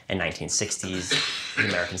 1950s and 1960s. He's an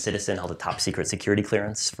American citizen, held a top secret security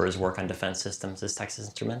clearance for his work on defense systems as Texas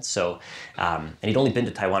Instruments. So, and he'd only been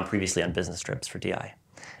to Taiwan previously on business trips for DI.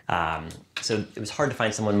 So it was hard to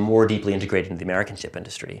find someone more deeply integrated into the American chip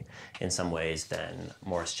industry in some ways than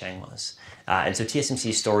Morris Chang was. And so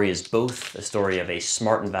TSMC's story is both a story of a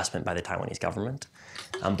smart investment by the Taiwanese government,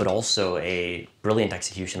 but also a brilliant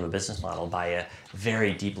execution of a business model by a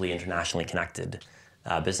very deeply internationally connected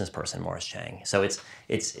business person, Morris Chang. So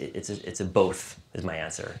it's a both is my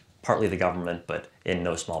answer. Partly the government, but in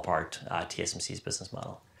no small part TSMC's business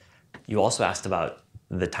model. You also asked about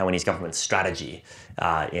the Taiwanese government's strategy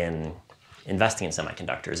in investing in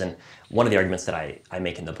semiconductors. And one of the arguments that I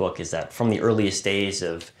make in the book is that from the earliest days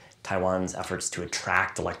of Taiwan's efforts to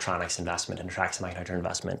attract electronics investment and attract semiconductor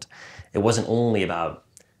investment, it wasn't only about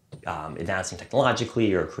advancing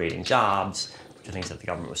technologically or creating jobs, which are things that the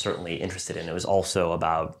government was certainly interested in. It was also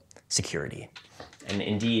about security. And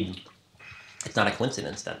indeed, it's not a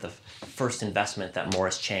coincidence that the first investment that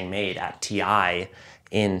Morris Chang made at TI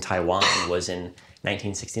in Taiwan was in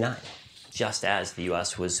 1969, just as the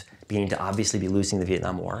U.S. was beginning to obviously be losing the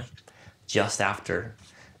Vietnam War, just after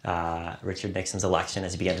Richard Nixon's election,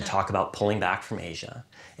 as he began to talk about pulling back from Asia.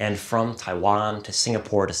 And from Taiwan to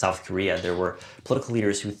Singapore to South Korea, there were political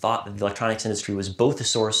leaders who thought that the electronics industry was both a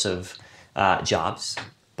source of jobs,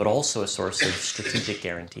 but also a source of strategic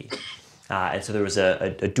guarantee. And so there was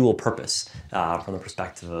a dual purpose from the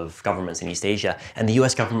perspective of governments in East Asia. And the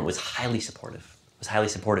U.S. government was highly supportive.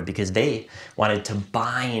 Because they wanted to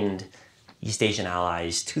bind East Asian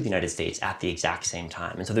allies to the United States at the exact same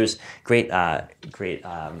time. And so there's great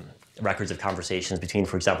records of conversations between,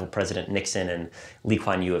 for example, President Nixon and Lee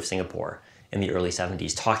Kuan Yew of Singapore in the early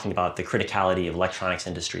 70s, talking about the criticality of electronics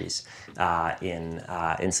industries in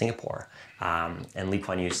Singapore. And Lee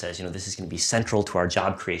Kuan Yew says, this is going to be central to our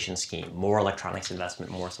job creation scheme, more electronics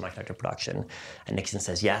investment, more semiconductor production. And Nixon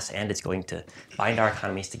says, yes, and it's going to bind our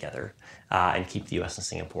economies together and keep the US and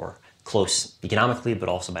Singapore close economically, but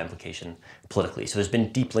also by implication politically. So there's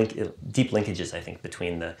been deep linkages, I think,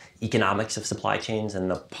 between the economics of supply chains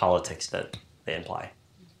and the politics that they imply.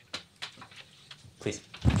 Please.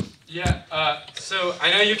 Yeah, so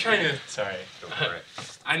I know you're trying to, sorry. Go for it.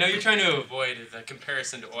 I know you're trying to avoid the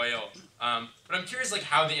comparison to oil, but I'm curious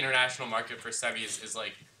how the international market for semis is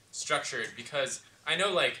structured, because I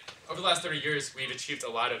know over the last 30 years we've achieved a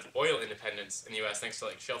lot of oil independence in the US thanks to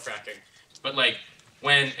shale fracking, but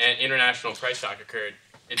when an international price shock occurred,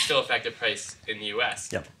 it still affected price in the US.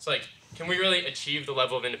 Yep. So can we really achieve the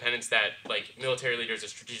level of independence that military leaders or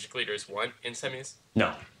strategic leaders want in semis?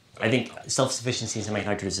 No. I think self-sufficiency in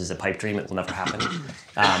semiconductors is a pipe dream. It will never happen.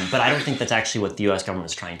 But I don't think that's actually what the U.S. government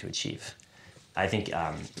is trying to achieve. I think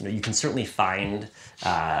you can certainly find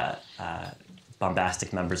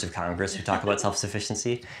bombastic members of Congress who talk about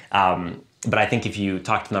self-sufficiency. But I think if you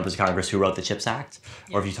talk to members of Congress who wrote the CHIPS Act,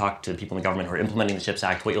 or if you talk to people in the government who are implementing the CHIPS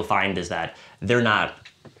Act, what you'll find is that they're not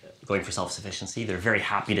going for self-sufficiency. They're very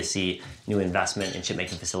happy to see new investment in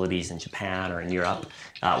chip-making facilities in Japan or in Europe.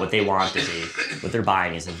 What they want is what they're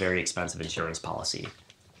buying is a very expensive insurance policy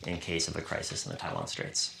in case of a crisis in the Taiwan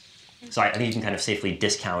Straits. So I think you can kind of safely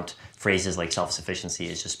discount phrases like self-sufficiency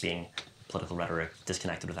as just being political rhetoric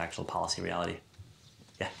disconnected with actual policy reality.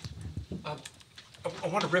 Yeah. I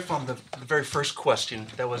want to riff on the very first question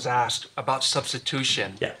that was asked about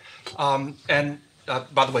substitution. Yeah.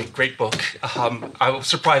 By the way, great book. I was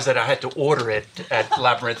surprised that I had to order it at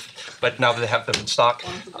Labyrinth, but now they have them in stock.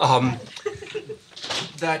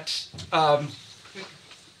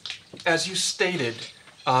 As you stated,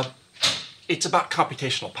 it's about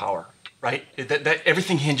computational power, right? That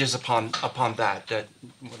everything hinges upon that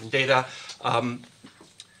data.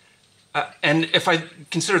 And if I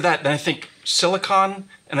consider that, then I think silicon,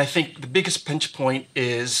 and I think the biggest pinch point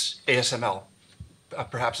is ASML.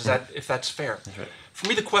 Perhaps if that's fair. That's right. For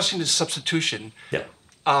me, the question is substitution. Yeah.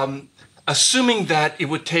 Assuming that it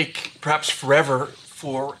would take perhaps forever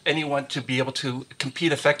for anyone to be able to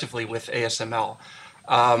compete effectively with ASML,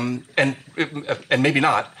 and maybe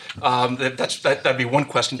not. That'd be one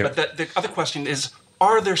question. Sure. But the other question is: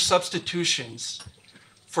 are there substitutions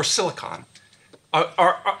for silicon?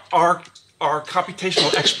 Are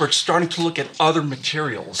computational experts starting to look at other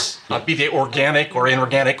materials, be they organic or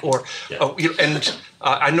inorganic, or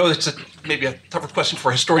I know it's maybe a tougher question for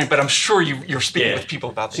a historian, but I'm sure you're speaking with people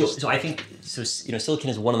about this. So I think silicon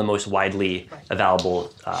is one of the most widely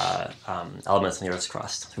available elements in the Earth's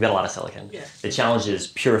crust. So we've got a lot of silicon. Yeah. The challenge is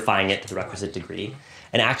purifying it to the requisite degree,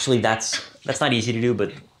 and actually that's not easy to do,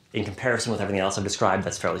 but in comparison with everything else I've described,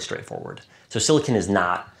 that's fairly straightforward. So silicon is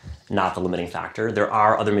not the limiting factor. There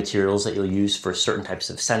are other materials that you'll use for certain types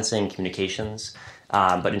of sensing, communications,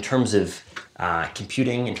 but in terms of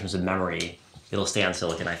computing, in terms of memory, it'll stay on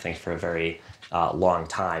silicon, I think, for a very long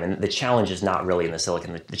time. And the challenge is not really in the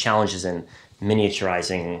silicon. The challenge is in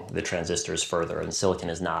miniaturizing the transistors further, and silicon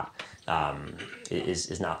is not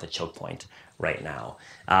the choke point right now.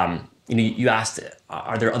 You asked,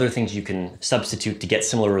 are there other things you can substitute to get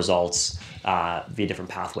similar results via different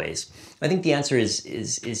pathways? I think the answer is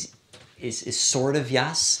sort of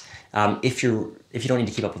yes, if you don't need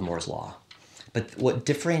to keep up with Moore's law. But what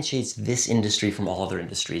differentiates this industry from all other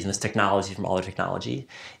industries and this technology from all other technology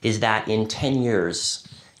is that in 10 years,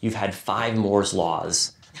 you've had 5 Moore's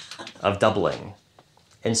laws of doubling.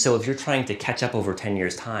 And so if you're trying to catch up over 10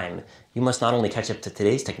 years' time, you must not only catch up to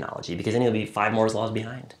today's technology, because then you'll be 5 Moore's laws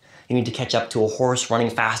behind. You need to catch up to a horse running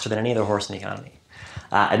faster than any other horse in the economy.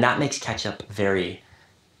 And that makes catch-up very,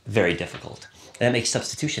 very difficult. And that makes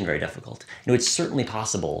substitution very difficult. It's certainly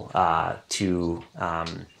possible to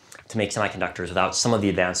make semiconductors without some of the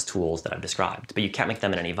advanced tools that I've described, but you can't make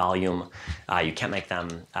them in any volume. You can't make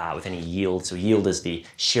them with any yield. So yield is the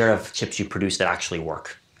share of chips you produce that actually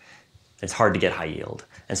work. It's hard to get high yield.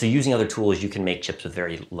 And so using other tools, you can make chips with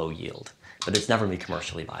very low yield, but it's never going to be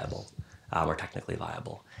commercially viable or technically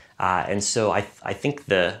viable. And so I think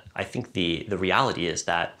the reality is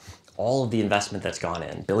that all of the investment that's gone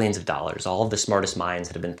in, billions of dollars, all of the smartest minds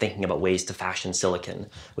that have been thinking about ways to fashion silicon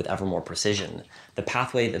with ever more precision, the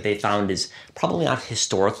pathway that they found is probably not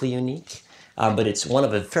historically unique, but it's one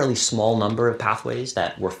of a fairly small number of pathways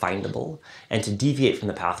that were findable. And to deviate from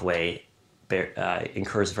the pathway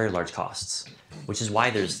incurs very large costs, which is why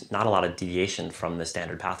there's not a lot of deviation from the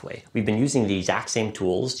standard pathway. We've been using the exact same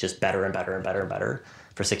tools, just better and better and better and better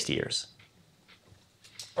for 60 years.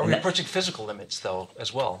 Are we approaching physical limits, though,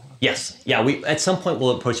 as well? Yes. Yeah, at some point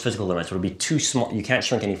we'll approach physical limits. It'll be too small. You can't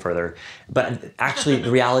shrink any further. But actually,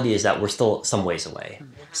 the reality is that we're still some ways away.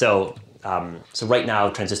 So right now,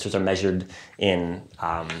 transistors are measured in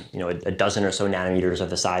a dozen or so nanometers of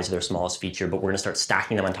the size of their smallest feature, but we're going to start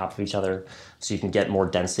stacking them on top of each other so you can get more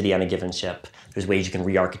density on a given chip. There's ways you can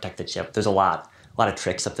re-architect the chip. There's a lot of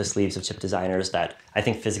tricks up the sleeves of chip designers that I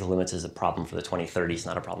think physical limits is a problem for the 2030s,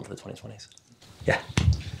 not a problem for the 2020s. Yeah.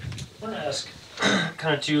 I want to ask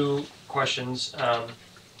kind of two questions.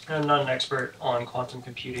 I'm not an expert on quantum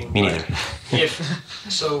computing. Me neither.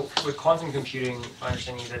 So with quantum computing, my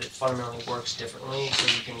understanding is that it fundamentally works differently,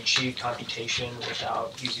 so you can achieve computation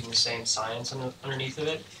without using the same science underneath of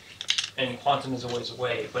it. And quantum is a ways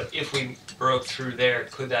away, but if we broke through there,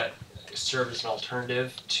 could that serve as an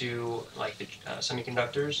alternative to like the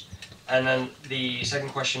semiconductors? And then the second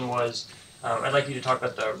question was, I'd like you to talk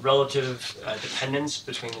about the relative dependence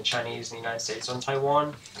between the Chinese and the United States on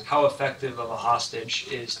Taiwan. How effective of a hostage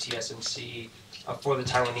is TSMC for the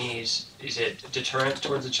Taiwanese? Is it deterrent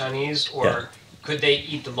towards the Chinese, or could they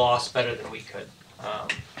eat the loss better than we could?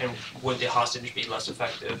 And would the hostage be less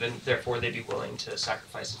effective, and therefore they'd be willing to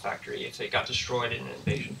sacrifice the factory if they got destroyed in an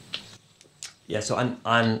invasion? Yeah, so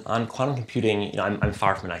on quantum computing, I'm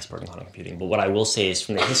far from an expert in quantum computing, but what I will say is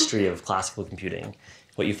from the history of classical computing,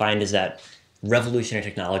 what you find is that revolutionary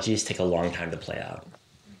technologies take a long time to play out.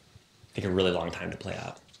 Take a really long time to play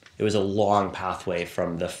out. It was a long pathway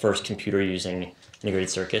from the first computer using integrated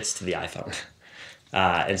circuits to the iPhone.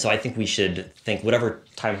 And so I think we should think whatever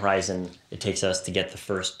time horizon it takes us to get the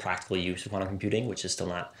first practical use of quantum computing, which is still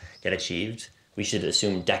not yet achieved, we should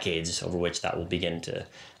assume decades over which that will begin to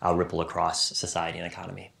ripple across society and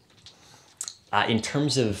economy. In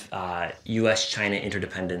terms of US-China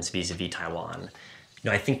interdependence vis-a-vis Taiwan,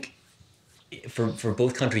 I think for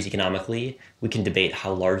both countries economically, we can debate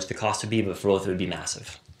how large the cost would be, but for both it would be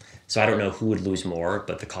massive. So I don't know who would lose more,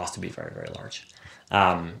 but the cost would be very, very large.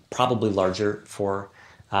 Probably larger for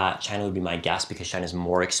China would be my guess, because China is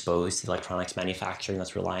more exposed to electronics manufacturing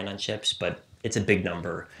that's relying on chips, but it's a big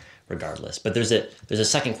number regardless. But there's a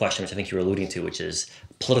second question, which I think you were alluding to, which is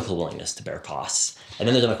political willingness to bear costs. And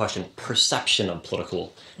then there's another question, perception of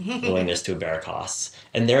political willingness to bear costs.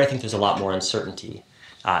 And there I think there's a lot more uncertainty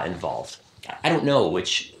involved. I don't know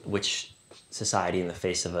which society in the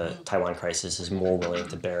face of a Taiwan crisis is more willing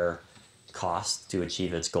to bear costs to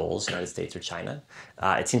achieve its goals, United States or China.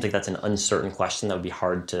 It seems like that's an uncertain question that would be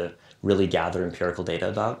hard to really gather empirical data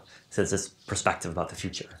about, so it's this perspective about the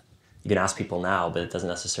future. You can ask people now, but it doesn't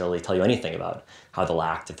necessarily tell you anything about how they'll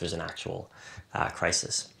act if there's an actual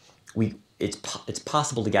crisis. It's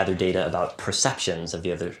possible to gather data about perceptions of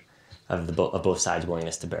both sides'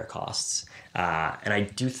 willingness to bear costs. And I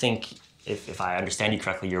do think, if I understand you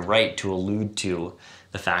correctly, you're right to allude to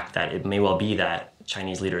the fact that it may well be that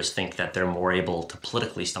Chinese leaders think that they're more able to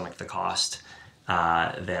politically stomach the cost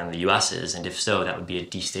than the U.S. is, and if so, that would be a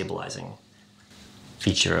destabilizing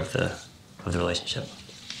feature of the relationship.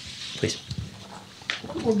 Please.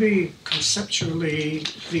 What will be conceptually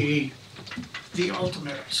the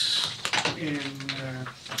ultimate in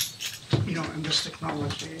in this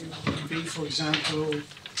technology? Would it be, for example,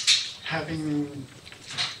 having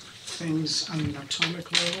things on an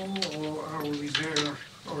atomic level, or are we there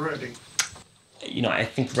already? I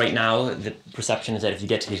think right now the perception is that if you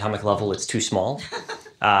get to the atomic level, it's too small.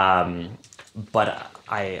 But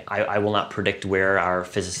I will not predict where our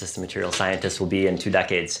physicists and material scientists will be in 2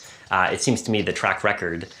 decades. It seems to me the track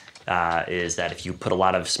record is that if you put a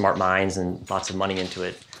lot of smart minds and lots of money into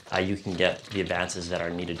it, you can get the advances that are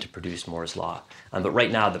needed to produce Moore's law. But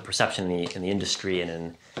right now, the perception in the industry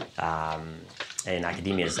and in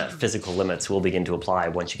academia is that physical limits will begin to apply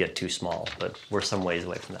once you get too small. But we're some ways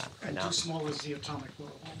away from that right now. Too small is the atomic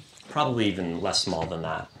level. Probably even less small than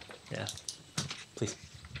that. Yeah. Please.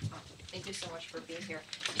 Thank you so much for being here.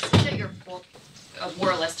 You said that your book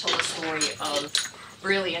more or less tells a story of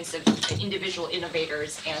brilliance of individual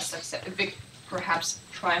innovators and success, perhaps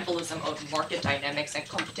triumphalism of market dynamics and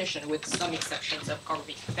competition, with some exceptions of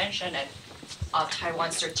government intervention and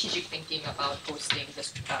Taiwan's strategic thinking about hosting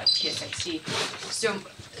this TSMC. So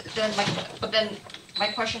then my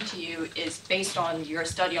question to you is, based on your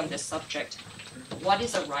study on this subject, what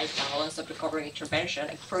is the right balance of the government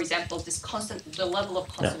intervention? For example, the level of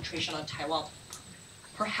concentration on Taiwan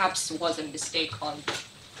perhaps was a mistake on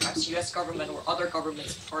perhaps U.S. government or other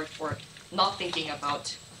governments' part for not thinking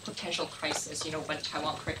about potential crisis, when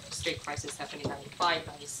Taiwan Strait crisis happened in 95,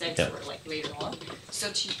 96, Yeah. or like later on.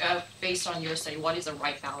 So based on your study, what is the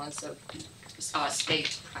right balance of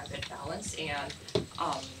state-private balance, and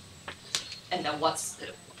then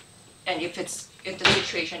and if the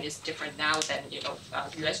situation is different now than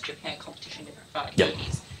U.S.-Japan competition in the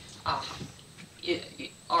 80s,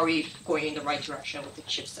 are we going in the right direction with the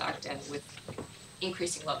CHIPS Act and with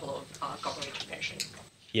increasing level of government intervention?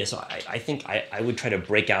 Yeah, so I think I would try to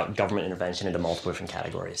break out government intervention into multiple different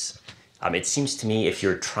categories. It seems to me if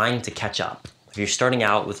you're trying to catch up, if you're starting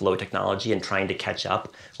out with low technology and trying to catch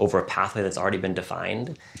up over a pathway that's already been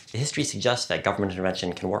defined, the history suggests that government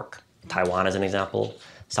intervention can work. Taiwan is an example.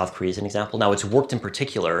 South Korea is an example. Now, it's worked in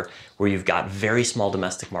particular where you've got very small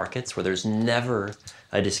domestic markets where there's never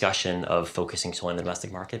a discussion of focusing solely on the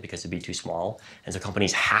domestic market because it'd be too small. And so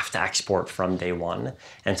companies have to export from day one.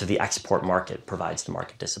 And so the export market provides the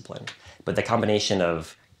market discipline. But the combination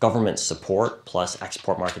of government support plus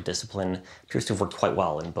export market discipline appears to have worked quite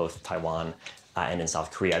well in both Taiwan and in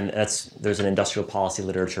South Korea. And there's an industrial policy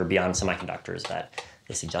literature beyond semiconductors that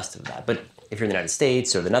is suggestive of that. But if you're in the United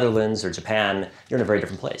States or the Netherlands or Japan, you're in a very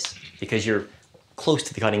different place because you're close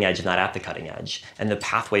to the cutting edge, if not at the cutting edge. And the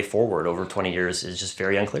pathway forward over 20 years is just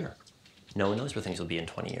very unclear. No one knows where things will be in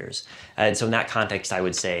 20 years. And so in that context, I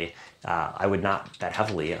would say I would not bet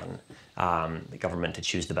heavily on the government to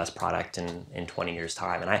choose the best product in 20 years'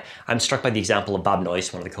 time. And I'm struck by the example of Bob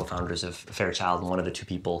Noyce, one of the co-founders of Fairchild and one of the two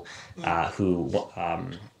people who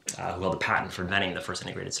held the patent for inventing the first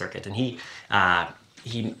integrated circuit. And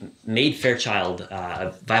he made Fairchild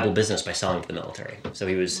a viable business by selling to the military. So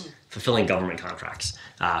he was fulfilling government contracts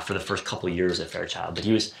for the first couple of years at Fairchild. But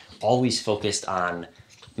he was always focused on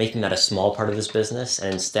making that a small part of his business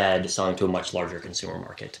and instead selling to a much larger consumer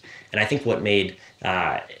market. And I think what made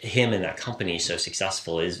him and that company so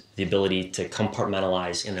successful is the ability to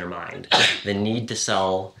compartmentalize in their mind the need to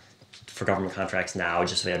sell for government contracts now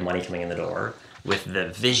just so they had money coming in the door with the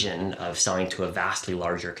vision of selling to a vastly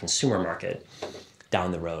larger consumer market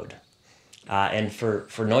down the road. And for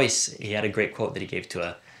Noyce, he had a great quote that he gave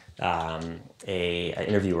to an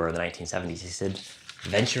interviewer in the 1970s. He said,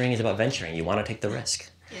 venturing is about venturing. You want to take the risk.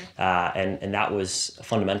 Yeah. And that was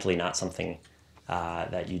fundamentally not something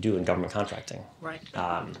that you do in government contracting. Right.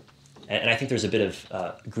 And I think there's a bit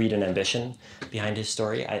of greed and ambition behind his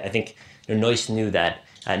story. I think Noyce knew that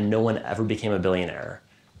no one ever became a billionaire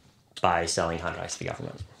by selling contracts to the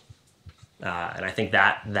government. And I think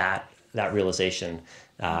that realization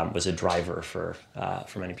was a driver for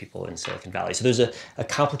many people in Silicon Valley. So there's a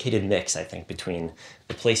complicated mix, I think, between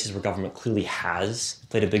the places where government clearly has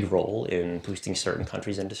played a big role in boosting certain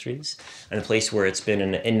countries' industries, and a place where it's been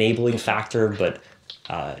an enabling factor, but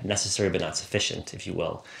necessary but not sufficient, if you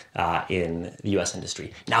will, in the U.S.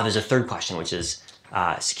 industry. Now there's a third question, which is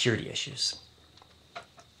security issues.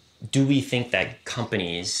 Do we think that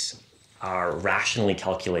companies are rationally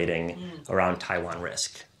calculating around Taiwan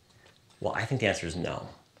risk? Well, I think the answer is no.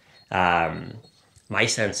 My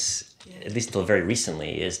sense, at least until very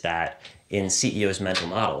recently, is that in CEOs' mental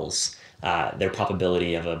models, their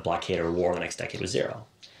probability of a blockade or a war in the next decade was 0.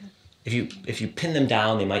 If you pin them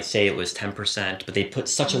down, they might say it was 10%, but they put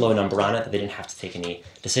such a low number on it that they didn't have to take any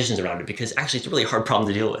decisions around it because actually it's a really hard problem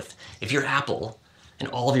to deal with. If you're Apple and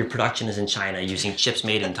all of your production is in China using chips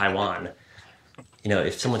made in Taiwan,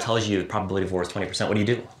 if someone tells you the probability of war is 20%, what do you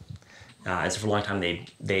do? And so for a long time,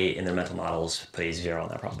 they in their mental models put a 0 on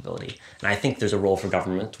that probability. And I think there's a role for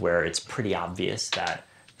government where it's pretty obvious that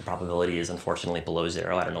the probability is unfortunately below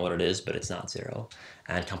 0. I don't know what it is, but it's not 0.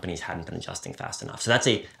 And companies hadn't been adjusting fast enough. So that's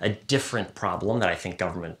a different problem that I think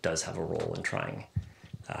government does have a role in trying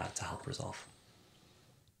to help resolve.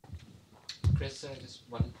 Chris, just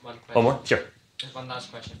one question. One more? Sure. One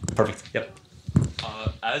last question. Perfect. Yep.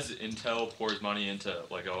 As Intel pours money into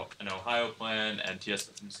an Ohio plant and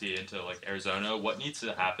TSMC into Arizona, what needs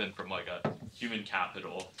to happen from a human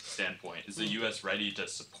capital standpoint? Is the U.S. ready to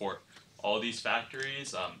support all these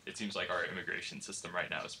factories? It seems like our immigration system right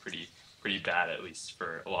now is pretty bad, at least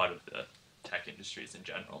for a lot of the tech industries in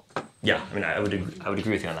general. Yeah, I would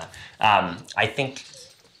agree with you on that. I think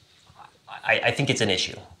it's an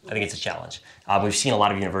issue. I think it's a challenge. We've seen a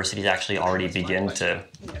lot of universities actually already begin to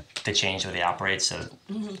change the way they operate. So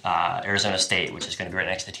Arizona State, which is going to be right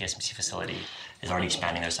next to the TSMC facility, is already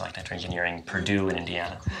expanding their semiconductor engineering. Purdue in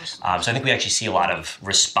Indiana. So I think we actually see a lot of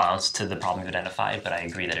response to the problem we've identified, but I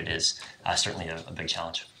agree that it is certainly a big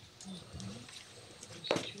challenge.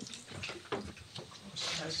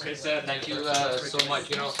 Chris, thank you so much.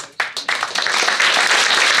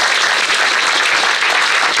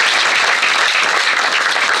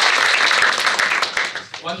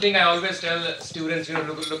 one thing I always tell students,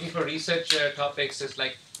 looking for research topics is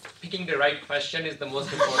like picking the right question is the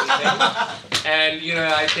most important thing. And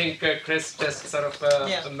I think Chris just sort of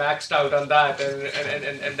maxed out on that,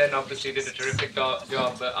 and then obviously did a terrific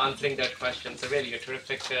job answering that question. So really a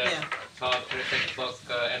terrific talk, terrific book,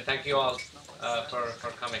 and thank you all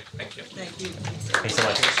for coming. Thank you. Thank you. Thanks so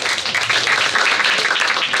much.